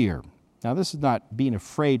fear. Now, this is not being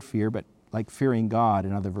afraid fear, but like fearing God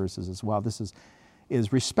in other verses as well. This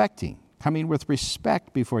is respecting, coming with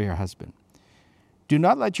respect before your husband. "Do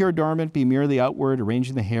not let your adornment be merely outward,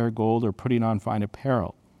 arranging the hair, gold, or putting on fine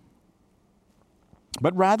apparel.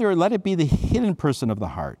 But rather let it be the hidden person of the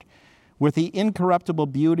heart, with the incorruptible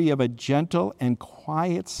beauty of a gentle and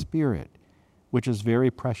quiet spirit, which is very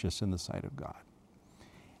precious in the sight of God."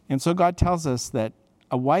 And so God tells us that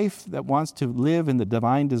a wife that wants to live in the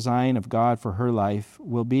divine design of God for her life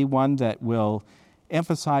will be one that will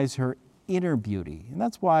emphasize her inner beauty. And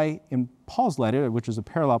that's why in Paul's letter, which is a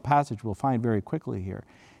parallel passage we'll find very quickly here,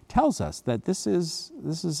 tells us that this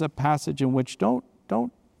is a passage in which don't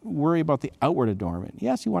worry about the outward adornment.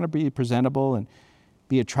 Yes, you want to be presentable and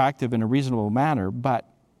be attractive in a reasonable manner, but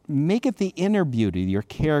make it the inner beauty, your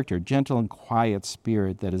character, gentle and quiet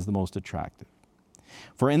spirit, that is the most attractive.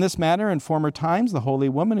 "For in this manner, in former times, the holy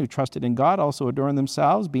women who trusted in God also adorned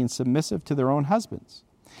themselves, being submissive to their own husbands.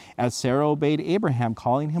 As Sarah obeyed Abraham,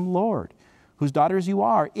 calling him Lord, whose daughters you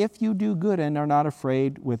are, if you do good and are not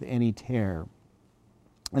afraid with any terror."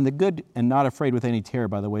 And the good and not afraid with any terror,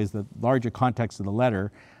 by the way, is the larger context of the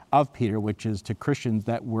letter of Peter, which is to Christians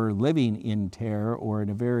that were living in terror or in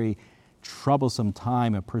a very troublesome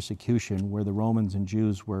time of persecution where the Romans and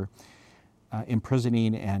Jews were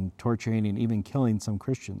imprisoning and torturing and even killing some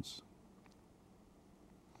Christians.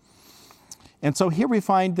 And so here we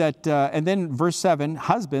find that, and then verse 7,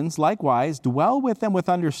 "Husbands, likewise, dwell with them with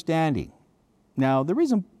understanding." Now, the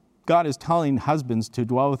reason God is telling husbands to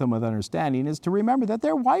dwell with them with understanding is to remember that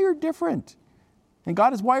they're wired different. And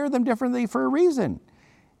God has wired them differently for a reason.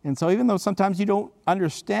 And so even though sometimes you don't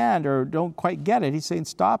understand or don't quite get it, he's saying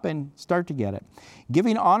stop and start to get it.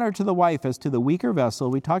 "Giving honor to the wife as to the weaker vessel."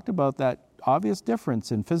 We talked about that obvious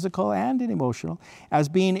difference in physical and in emotional, "as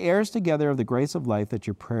being heirs together of the grace of life, that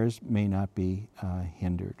your prayers may not be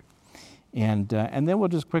hindered." And then we'll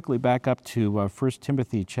just quickly back up to 1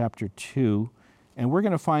 Timothy chapter 2, and we're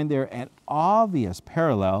going to find there an obvious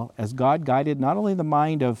parallel as God guided not only the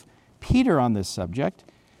mind of Peter on this subject,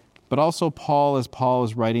 but also Paul, as Paul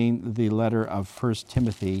is writing the letter of 1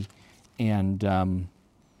 Timothy and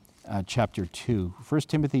chapter 2. 1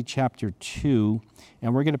 Timothy chapter 2,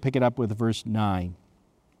 and we're going to pick it up with verse 9.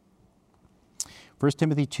 1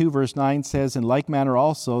 Timothy 2 verse 9 says, "In like manner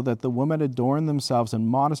also, that the women adorn themselves in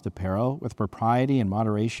modest apparel, with propriety and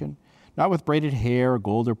moderation, not with braided hair or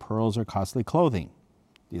gold or pearls or costly clothing."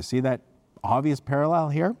 Do you see that obvious parallel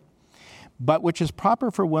here? "But which is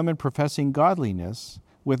proper for women professing godliness,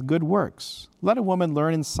 with good works. Let a woman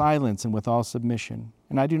learn in silence and with all submission.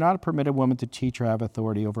 And I do not permit a woman to teach or have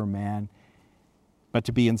authority over a man, but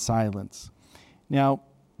to be in silence." Now,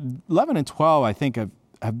 11 and 12, I think,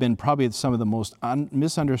 have been probably some of the most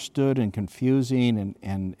misunderstood and confusing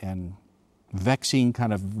and vexing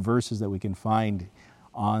kind of verses that we can find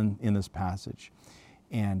in this passage.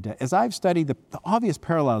 And as I've studied the obvious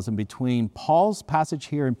parallels in between Paul's passage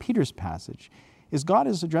here and Peter's passage, is God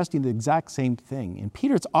is addressing the exact same thing. In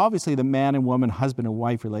Peter, it's obviously the man and woman, husband and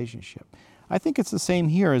wife relationship. I think it's the same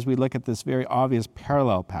here as we look at this very obvious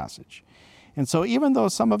parallel passage. And so even though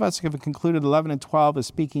some of us have concluded 11 and 12 is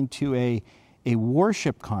speaking to a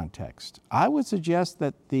worship context, I would suggest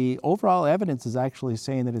that the overall evidence is actually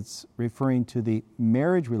saying that it's referring to the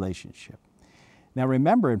marriage relationship. Now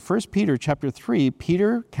remember, in 1 Peter chapter 3,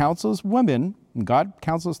 Peter counsels women, and God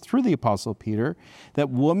counsels through the Apostle Peter, that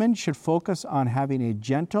women should focus on having a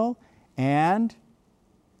gentle and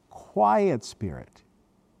quiet spirit.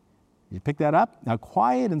 You pick that up? Now,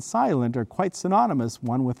 quiet and silent are quite synonymous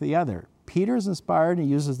one with the other. Peter is inspired and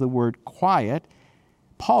uses the word quiet.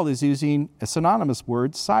 Paul is using a synonymous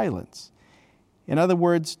word, silence. In other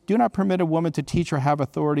words, do not permit a woman to teach or have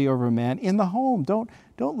authority over a man in the home. Don't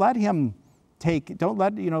let him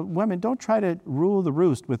women, don't try to rule the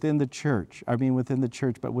roost within the church. Within the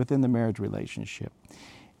church, but within the marriage relationship.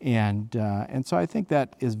 And so I think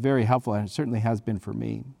that is very helpful, and it certainly has been for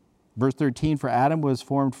me. Verse 13, for Adam was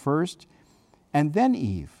formed first, and then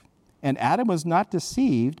Eve. And Adam was not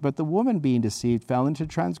deceived, but the woman being deceived fell into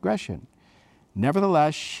transgression.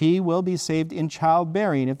 Nevertheless, she will be saved in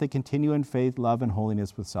childbearing if they continue in faith, love, and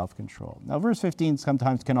holiness with self-control. Now, verse 15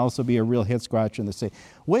 sometimes can also be a real head-scratcher, and they say,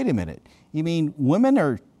 wait a minute, you mean women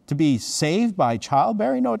are to be saved by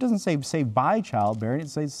childbearing? No, it doesn't say saved by childbearing, it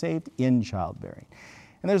says saved in childbearing.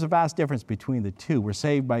 And there's a vast difference between the two. We're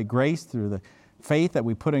saved by grace through the faith that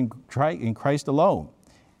we put in Christ alone.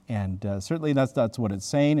 And certainly that's what it's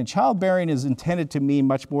saying. And childbearing is intended to mean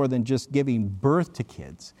much more than just giving birth to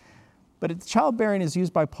kids. But childbearing is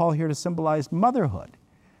used by Paul here to symbolize motherhood.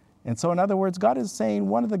 And so in other words, God is saying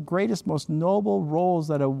one of the greatest, most noble roles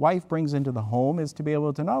that a wife brings into the home is to be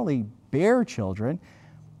able to not only bear children,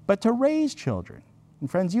 but to raise children. And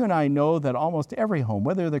friends, you and I know that almost every home,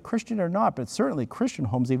 whether they're Christian or not, but certainly Christian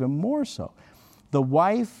homes even more so, the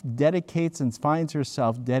wife dedicates and finds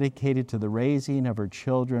herself dedicated to the raising of her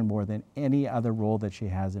children more than any other role that she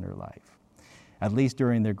has in her life, at least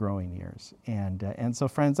during their growing years. And so,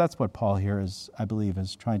 friends, that's what Paul here is, I believe,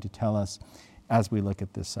 is trying to tell us as we look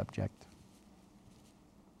at this subject.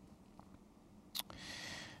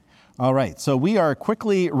 All right, so we are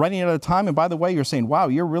quickly running out of time. And by the way, you're saying, wow,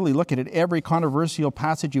 you're really looking at every controversial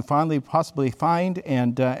passage you finally possibly find.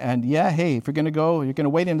 And yeah, hey, if you're going to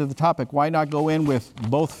wade into the topic, why not go in with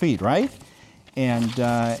both feet, right?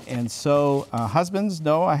 And so husbands,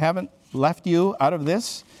 no, I haven't left you out of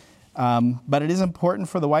this. But it is important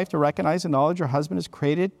for the wife to recognize and acknowledge her husband is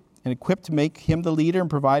created and equipped to make him the leader and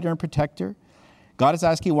provider and protector. God is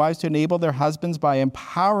asking wives to enable their husbands by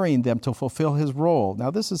empowering them to fulfill his role.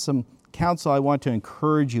 Now, this is some counsel I want to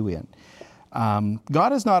encourage you in.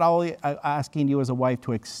 God is not only asking you as a wife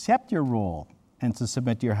to accept your role and to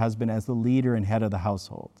submit to your husband as the leader and head of the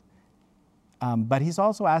household. But he's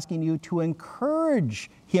also asking you to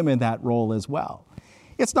encourage him in that role as well.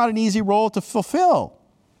 It's not an easy role to fulfill.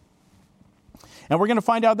 And we're going to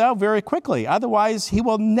find out that very quickly. Otherwise, he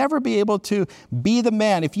will never be able to be the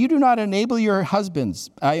man. If you do not enable your husbands,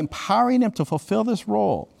 empowering them to fulfill this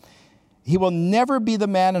role, he will never be the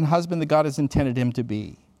man and husband that God has intended him to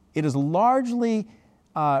be. It is largely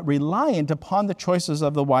reliant upon the choices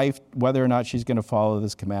of the wife, whether or not she's going to follow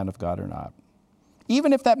this command of God or not.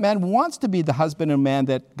 Even if that man wants to be the husband and man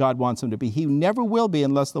that God wants him to be, he never will be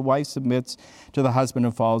unless the wife submits to the husband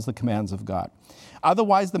and follows the commands of God.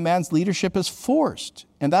 Otherwise, the man's leadership is forced,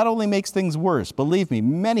 and that only makes things worse. Believe me,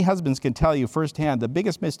 many husbands can tell you firsthand the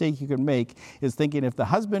biggest mistake you can make is thinking if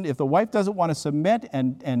the wife doesn't want to submit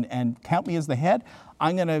and count me as the head,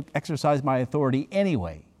 I'm going to exercise my authority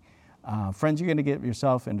anyway. Friends, you're going to get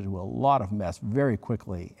yourself into a lot of mess very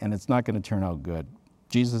quickly, and it's not going to turn out good.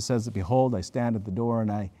 Jesus says, behold, I stand at the door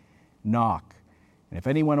and I knock. And if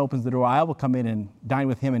anyone opens the door, I will come in and dine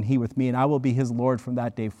with him and he with me, and I will be his Lord from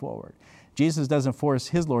that day forward. Jesus doesn't force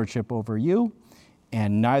his lordship over you,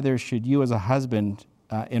 and neither should you as a husband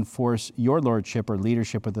enforce your lordship or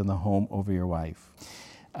leadership within the home over your wife.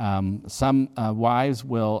 Some wives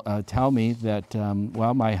will tell me that,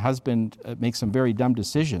 my husband makes some very dumb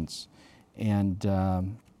decisions. And,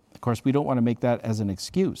 of course, we don't want to make that as an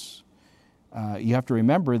excuse. You have to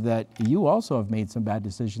remember that you also have made some bad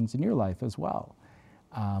decisions in your life as well.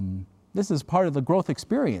 This is part of the growth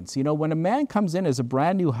experience. You know, when a man comes in as a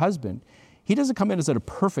brand new husband, he doesn't come in as a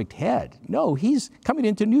perfect head. No, he's coming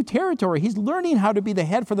into new territory. He's learning how to be the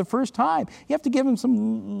head for the first time. You have to give him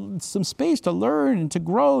some space to learn and to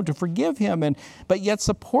grow, to forgive him, but yet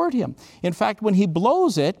support him. In fact, when he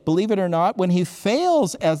blows it, believe it or not, when he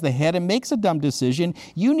fails as the head and makes a dumb decision,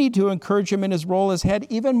 you need to encourage him in his role as head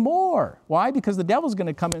even more. Why? Because the devil's going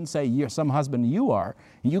to come in and say, you're some husband you are,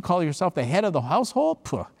 and you call yourself the head of the household?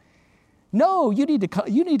 Puh. No, you need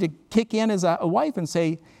to kick in as a wife and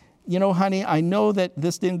say, honey, I know that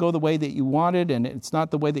this didn't go the way that you wanted, and it's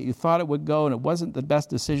not the way that you thought it would go, and it wasn't the best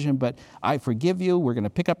decision, but I forgive you. We're going to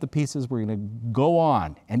pick up the pieces. We're going to go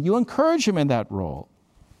on. And you encourage him in that role.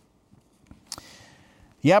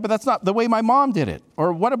 Yeah, but that's not the way my mom did it.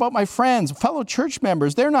 Or what about my friends, fellow church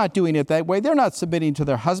members? They're not doing it that way. They're not submitting to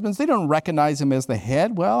their husbands. They don't recognize him as the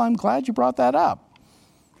head. Well, I'm glad you brought that up.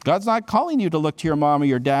 God's not calling you to look to your mom or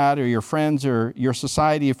your dad or your friends or your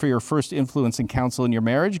society for your first influence and counsel in your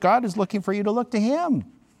marriage. God is looking for you to look to him.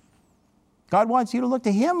 God wants you to look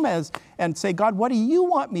to him and say, God, what do you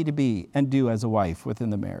want me to be and do as a wife within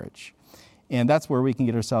the marriage? And that's where we can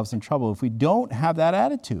get ourselves in trouble if we don't have that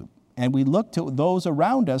attitude and we look to those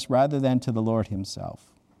around us rather than to the Lord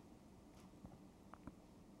himself.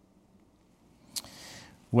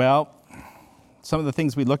 Well, some of the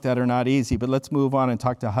things we looked at are not easy, but let's move on and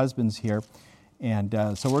talk to husbands here. And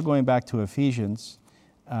so we're going back to Ephesians.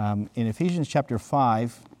 In Ephesians chapter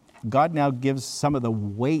 5, God now gives some of the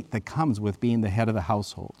weight that comes with being the head of the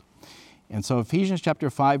household. And so Ephesians chapter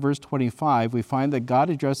 5, verse 25, we find that God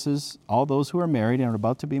addresses all those who are married and are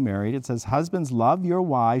about to be married. It says, husbands, love your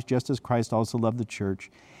wives just as Christ also loved the church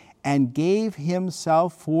and gave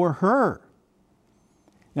himself for her.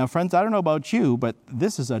 Now, friends, I don't know about you, but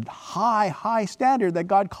this is a high, high standard that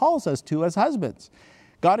God calls us to as husbands.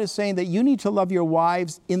 God is saying that you need to love your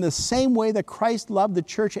wives in the same way that Christ loved the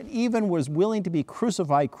church and even was willing to be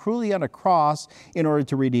crucified cruelly on a cross in order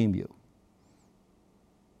to redeem you.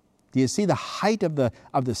 Do you see the height of the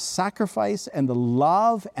sacrifice and the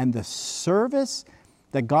love and the service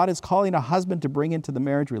that God is calling a husband to bring into the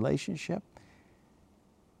marriage relationship?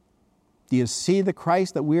 Do you see the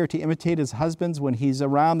Christ that we are to imitate as husbands when he's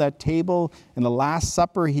around that table in the Last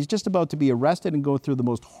Supper? He's just about to be arrested and go through the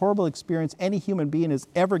most horrible experience any human being has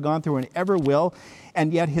ever gone through and ever will.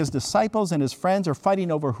 And yet his disciples and his friends are fighting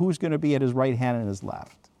over who's going to be at his right hand and his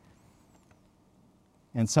left.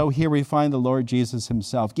 And so here we find the Lord Jesus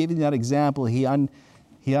himself. Giving that example, he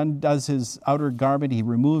undoes his outer garment, he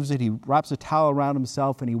removes it, he wraps a towel around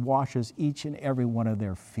himself, and he washes each and every one of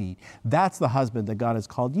their feet. That's the husband that God has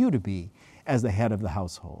called you to be as the head of the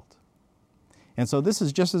household. And so this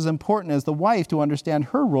is just as important as the wife to understand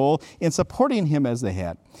her role in supporting him as the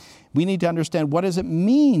head. We need to understand, what does it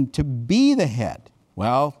mean to be the head?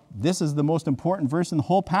 Well, this is the most important verse in the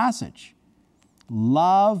whole passage.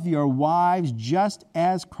 Love your wives just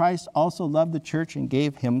as Christ also loved the church and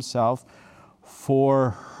gave himself for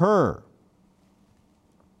her.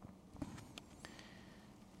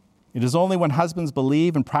 It is only when husbands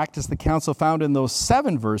believe and practice the counsel found in those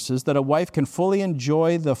 7 verses that a wife can fully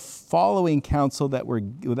enjoy the following counsel that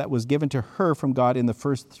was given to her from God in the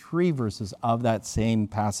first 3 verses of that same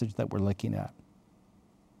passage that we're looking at.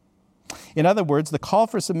 In other words, the call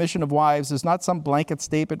for submission of wives is not some blanket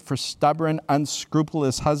statement for stubborn,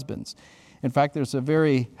 unscrupulous husbands. In fact, there's a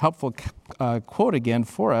very helpful quote again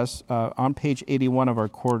for us on page 81 of our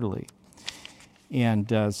quarterly.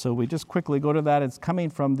 And so we just quickly go to that. It's coming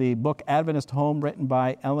from the book Adventist Home, written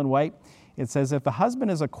by Ellen White. It says, if the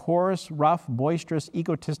husband is a coarse, rough, boisterous,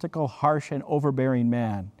 egotistical, harsh, and overbearing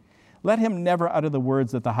man, let him never utter the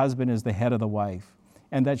words that the husband is the head of the wife,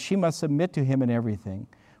 and that she must submit to him in everything.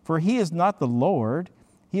 For he is not the Lord,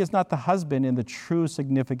 he is not the husband in the true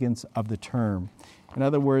significance of the term. In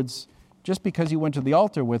other words, just because you went to the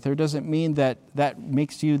altar with her doesn't mean that that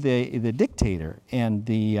makes you the dictator and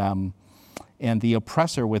the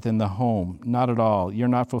oppressor within the home. Not at all. You're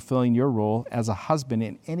not fulfilling your role as a husband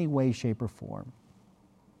in any way, shape, or form.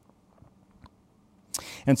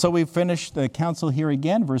 And so we finished the counsel here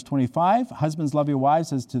again, verse 25. Husbands, love your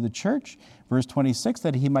wives as to the church. Verse 26,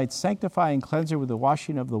 that he might sanctify and cleanse her with the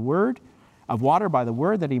washing of water by the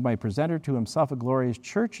word, that he might present her to himself a glorious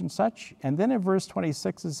church and such. And then in verse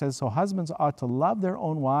 26 it says, so husbands ought to love their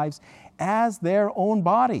own wives as their own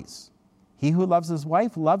bodies. He who loves his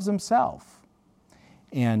wife loves himself.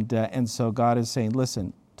 And so God is saying,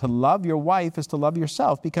 listen, to love your wife is to love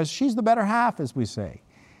yourself, because she's the better half, as we say.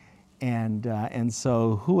 And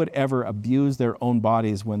so who would ever abuse their own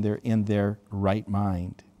bodies when they're in their right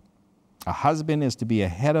mind? A husband is to be a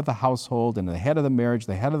head of the household and the head of the marriage,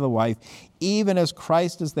 the head of the wife, even as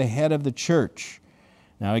Christ is the head of the church.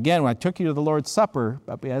 Now again, when I took you to the Lord's Supper,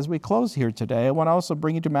 but as we close here today, I want to also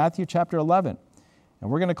bring you to Matthew chapter 11. And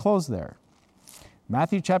we're going to close there.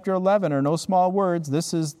 Matthew chapter 11 are no small words.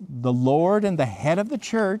 This is the Lord and the head of the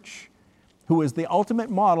church, who is the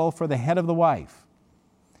ultimate model for the head of the wife.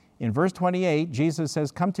 In verse 28, Jesus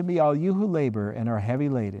says, come to me, all you who labor and are heavy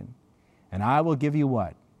laden, and I will give you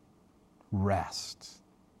what? Rest.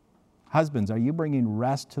 Husbands, are you bringing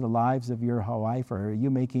rest to the lives of your wife, or are you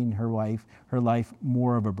making her life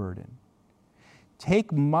more of a burden?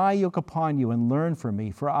 Take my yoke upon you and learn from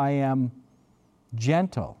me, for I am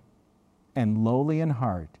gentle and lowly in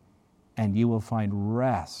heart, and you will find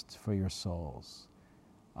rest for your souls.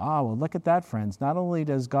 Well, look at that, friends. Not only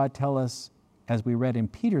does God tell us, as we read in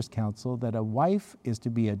Peter's counsel, that a wife is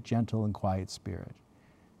to be a gentle and quiet spirit,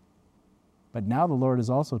 but now the Lord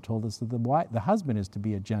has also told us that the husband is to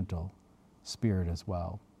be a gentle spirit as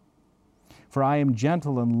well. For I am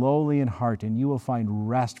gentle and lowly in heart, and you will find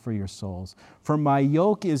rest for your souls. For my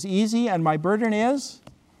yoke is easy and my burden is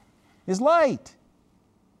light.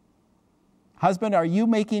 Husband, are you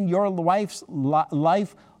making your wife's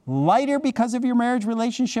life lighter because of your marriage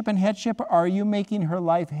relationship and headship, or are you making her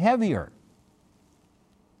life heavier?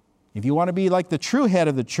 If you want to be like the true head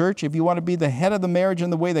of the church, if you want to be the head of the marriage in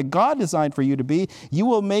the way that God designed for you to be, you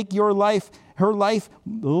will make her life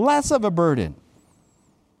less of a burden.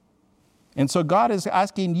 And so God is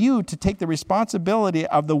asking you to take the responsibility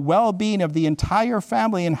of the well-being of the entire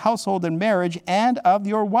family and household and marriage and of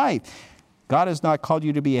your wife. God has not called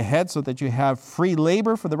you to be a head so that you have free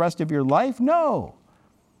labor for the rest of your life. No.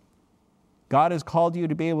 God has called you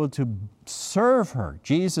to be able to serve her.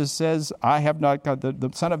 Jesus says,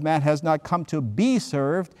 the Son of Man has not come to be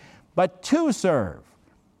served, but to serve.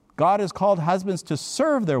 God has called husbands to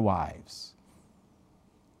serve their wives.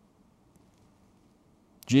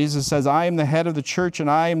 Jesus says, I am the head of the church, and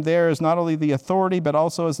I am there as not only the authority, but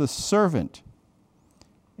also as the servant.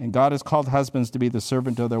 And God has called husbands to be the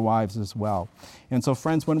servant of their wives as well. And so,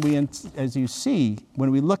 friends, as you see,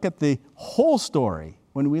 when we look at the whole story,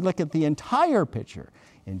 when we look at the entire picture,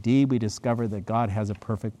 indeed we discover that God has a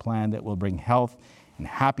perfect plan that will bring health and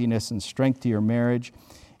happiness and strength to your marriage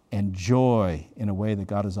and joy in a way that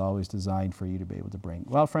God has always designed for you to be able to bring.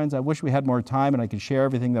 Well, friends, I wish we had more time and I could share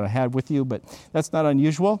everything that I had with you, but that's not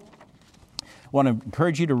unusual. I want to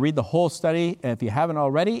encourage you to read the whole study if you haven't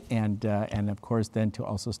already, and of course then to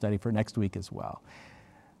also study for next week as well.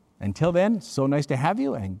 Until then, so nice to have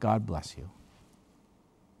you, and God bless you.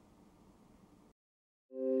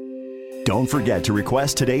 Don't forget to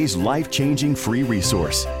request today's life-changing free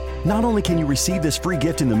resource. Not only can you receive this free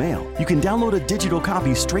gift in the mail, you can download a digital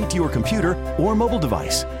copy straight to your computer or mobile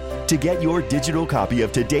device. To get your digital copy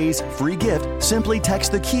of today's free gift, simply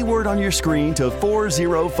text the keyword on your screen to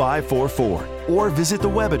 40544 or visit the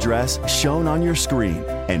web address shown on your screen.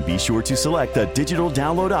 And be sure to select the digital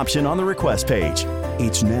download option on the request page.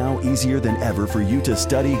 It's now easier than ever for you to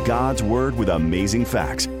study God's Word with amazing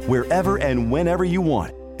facts wherever and whenever you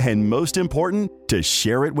want. And most important, to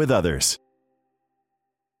share it with others.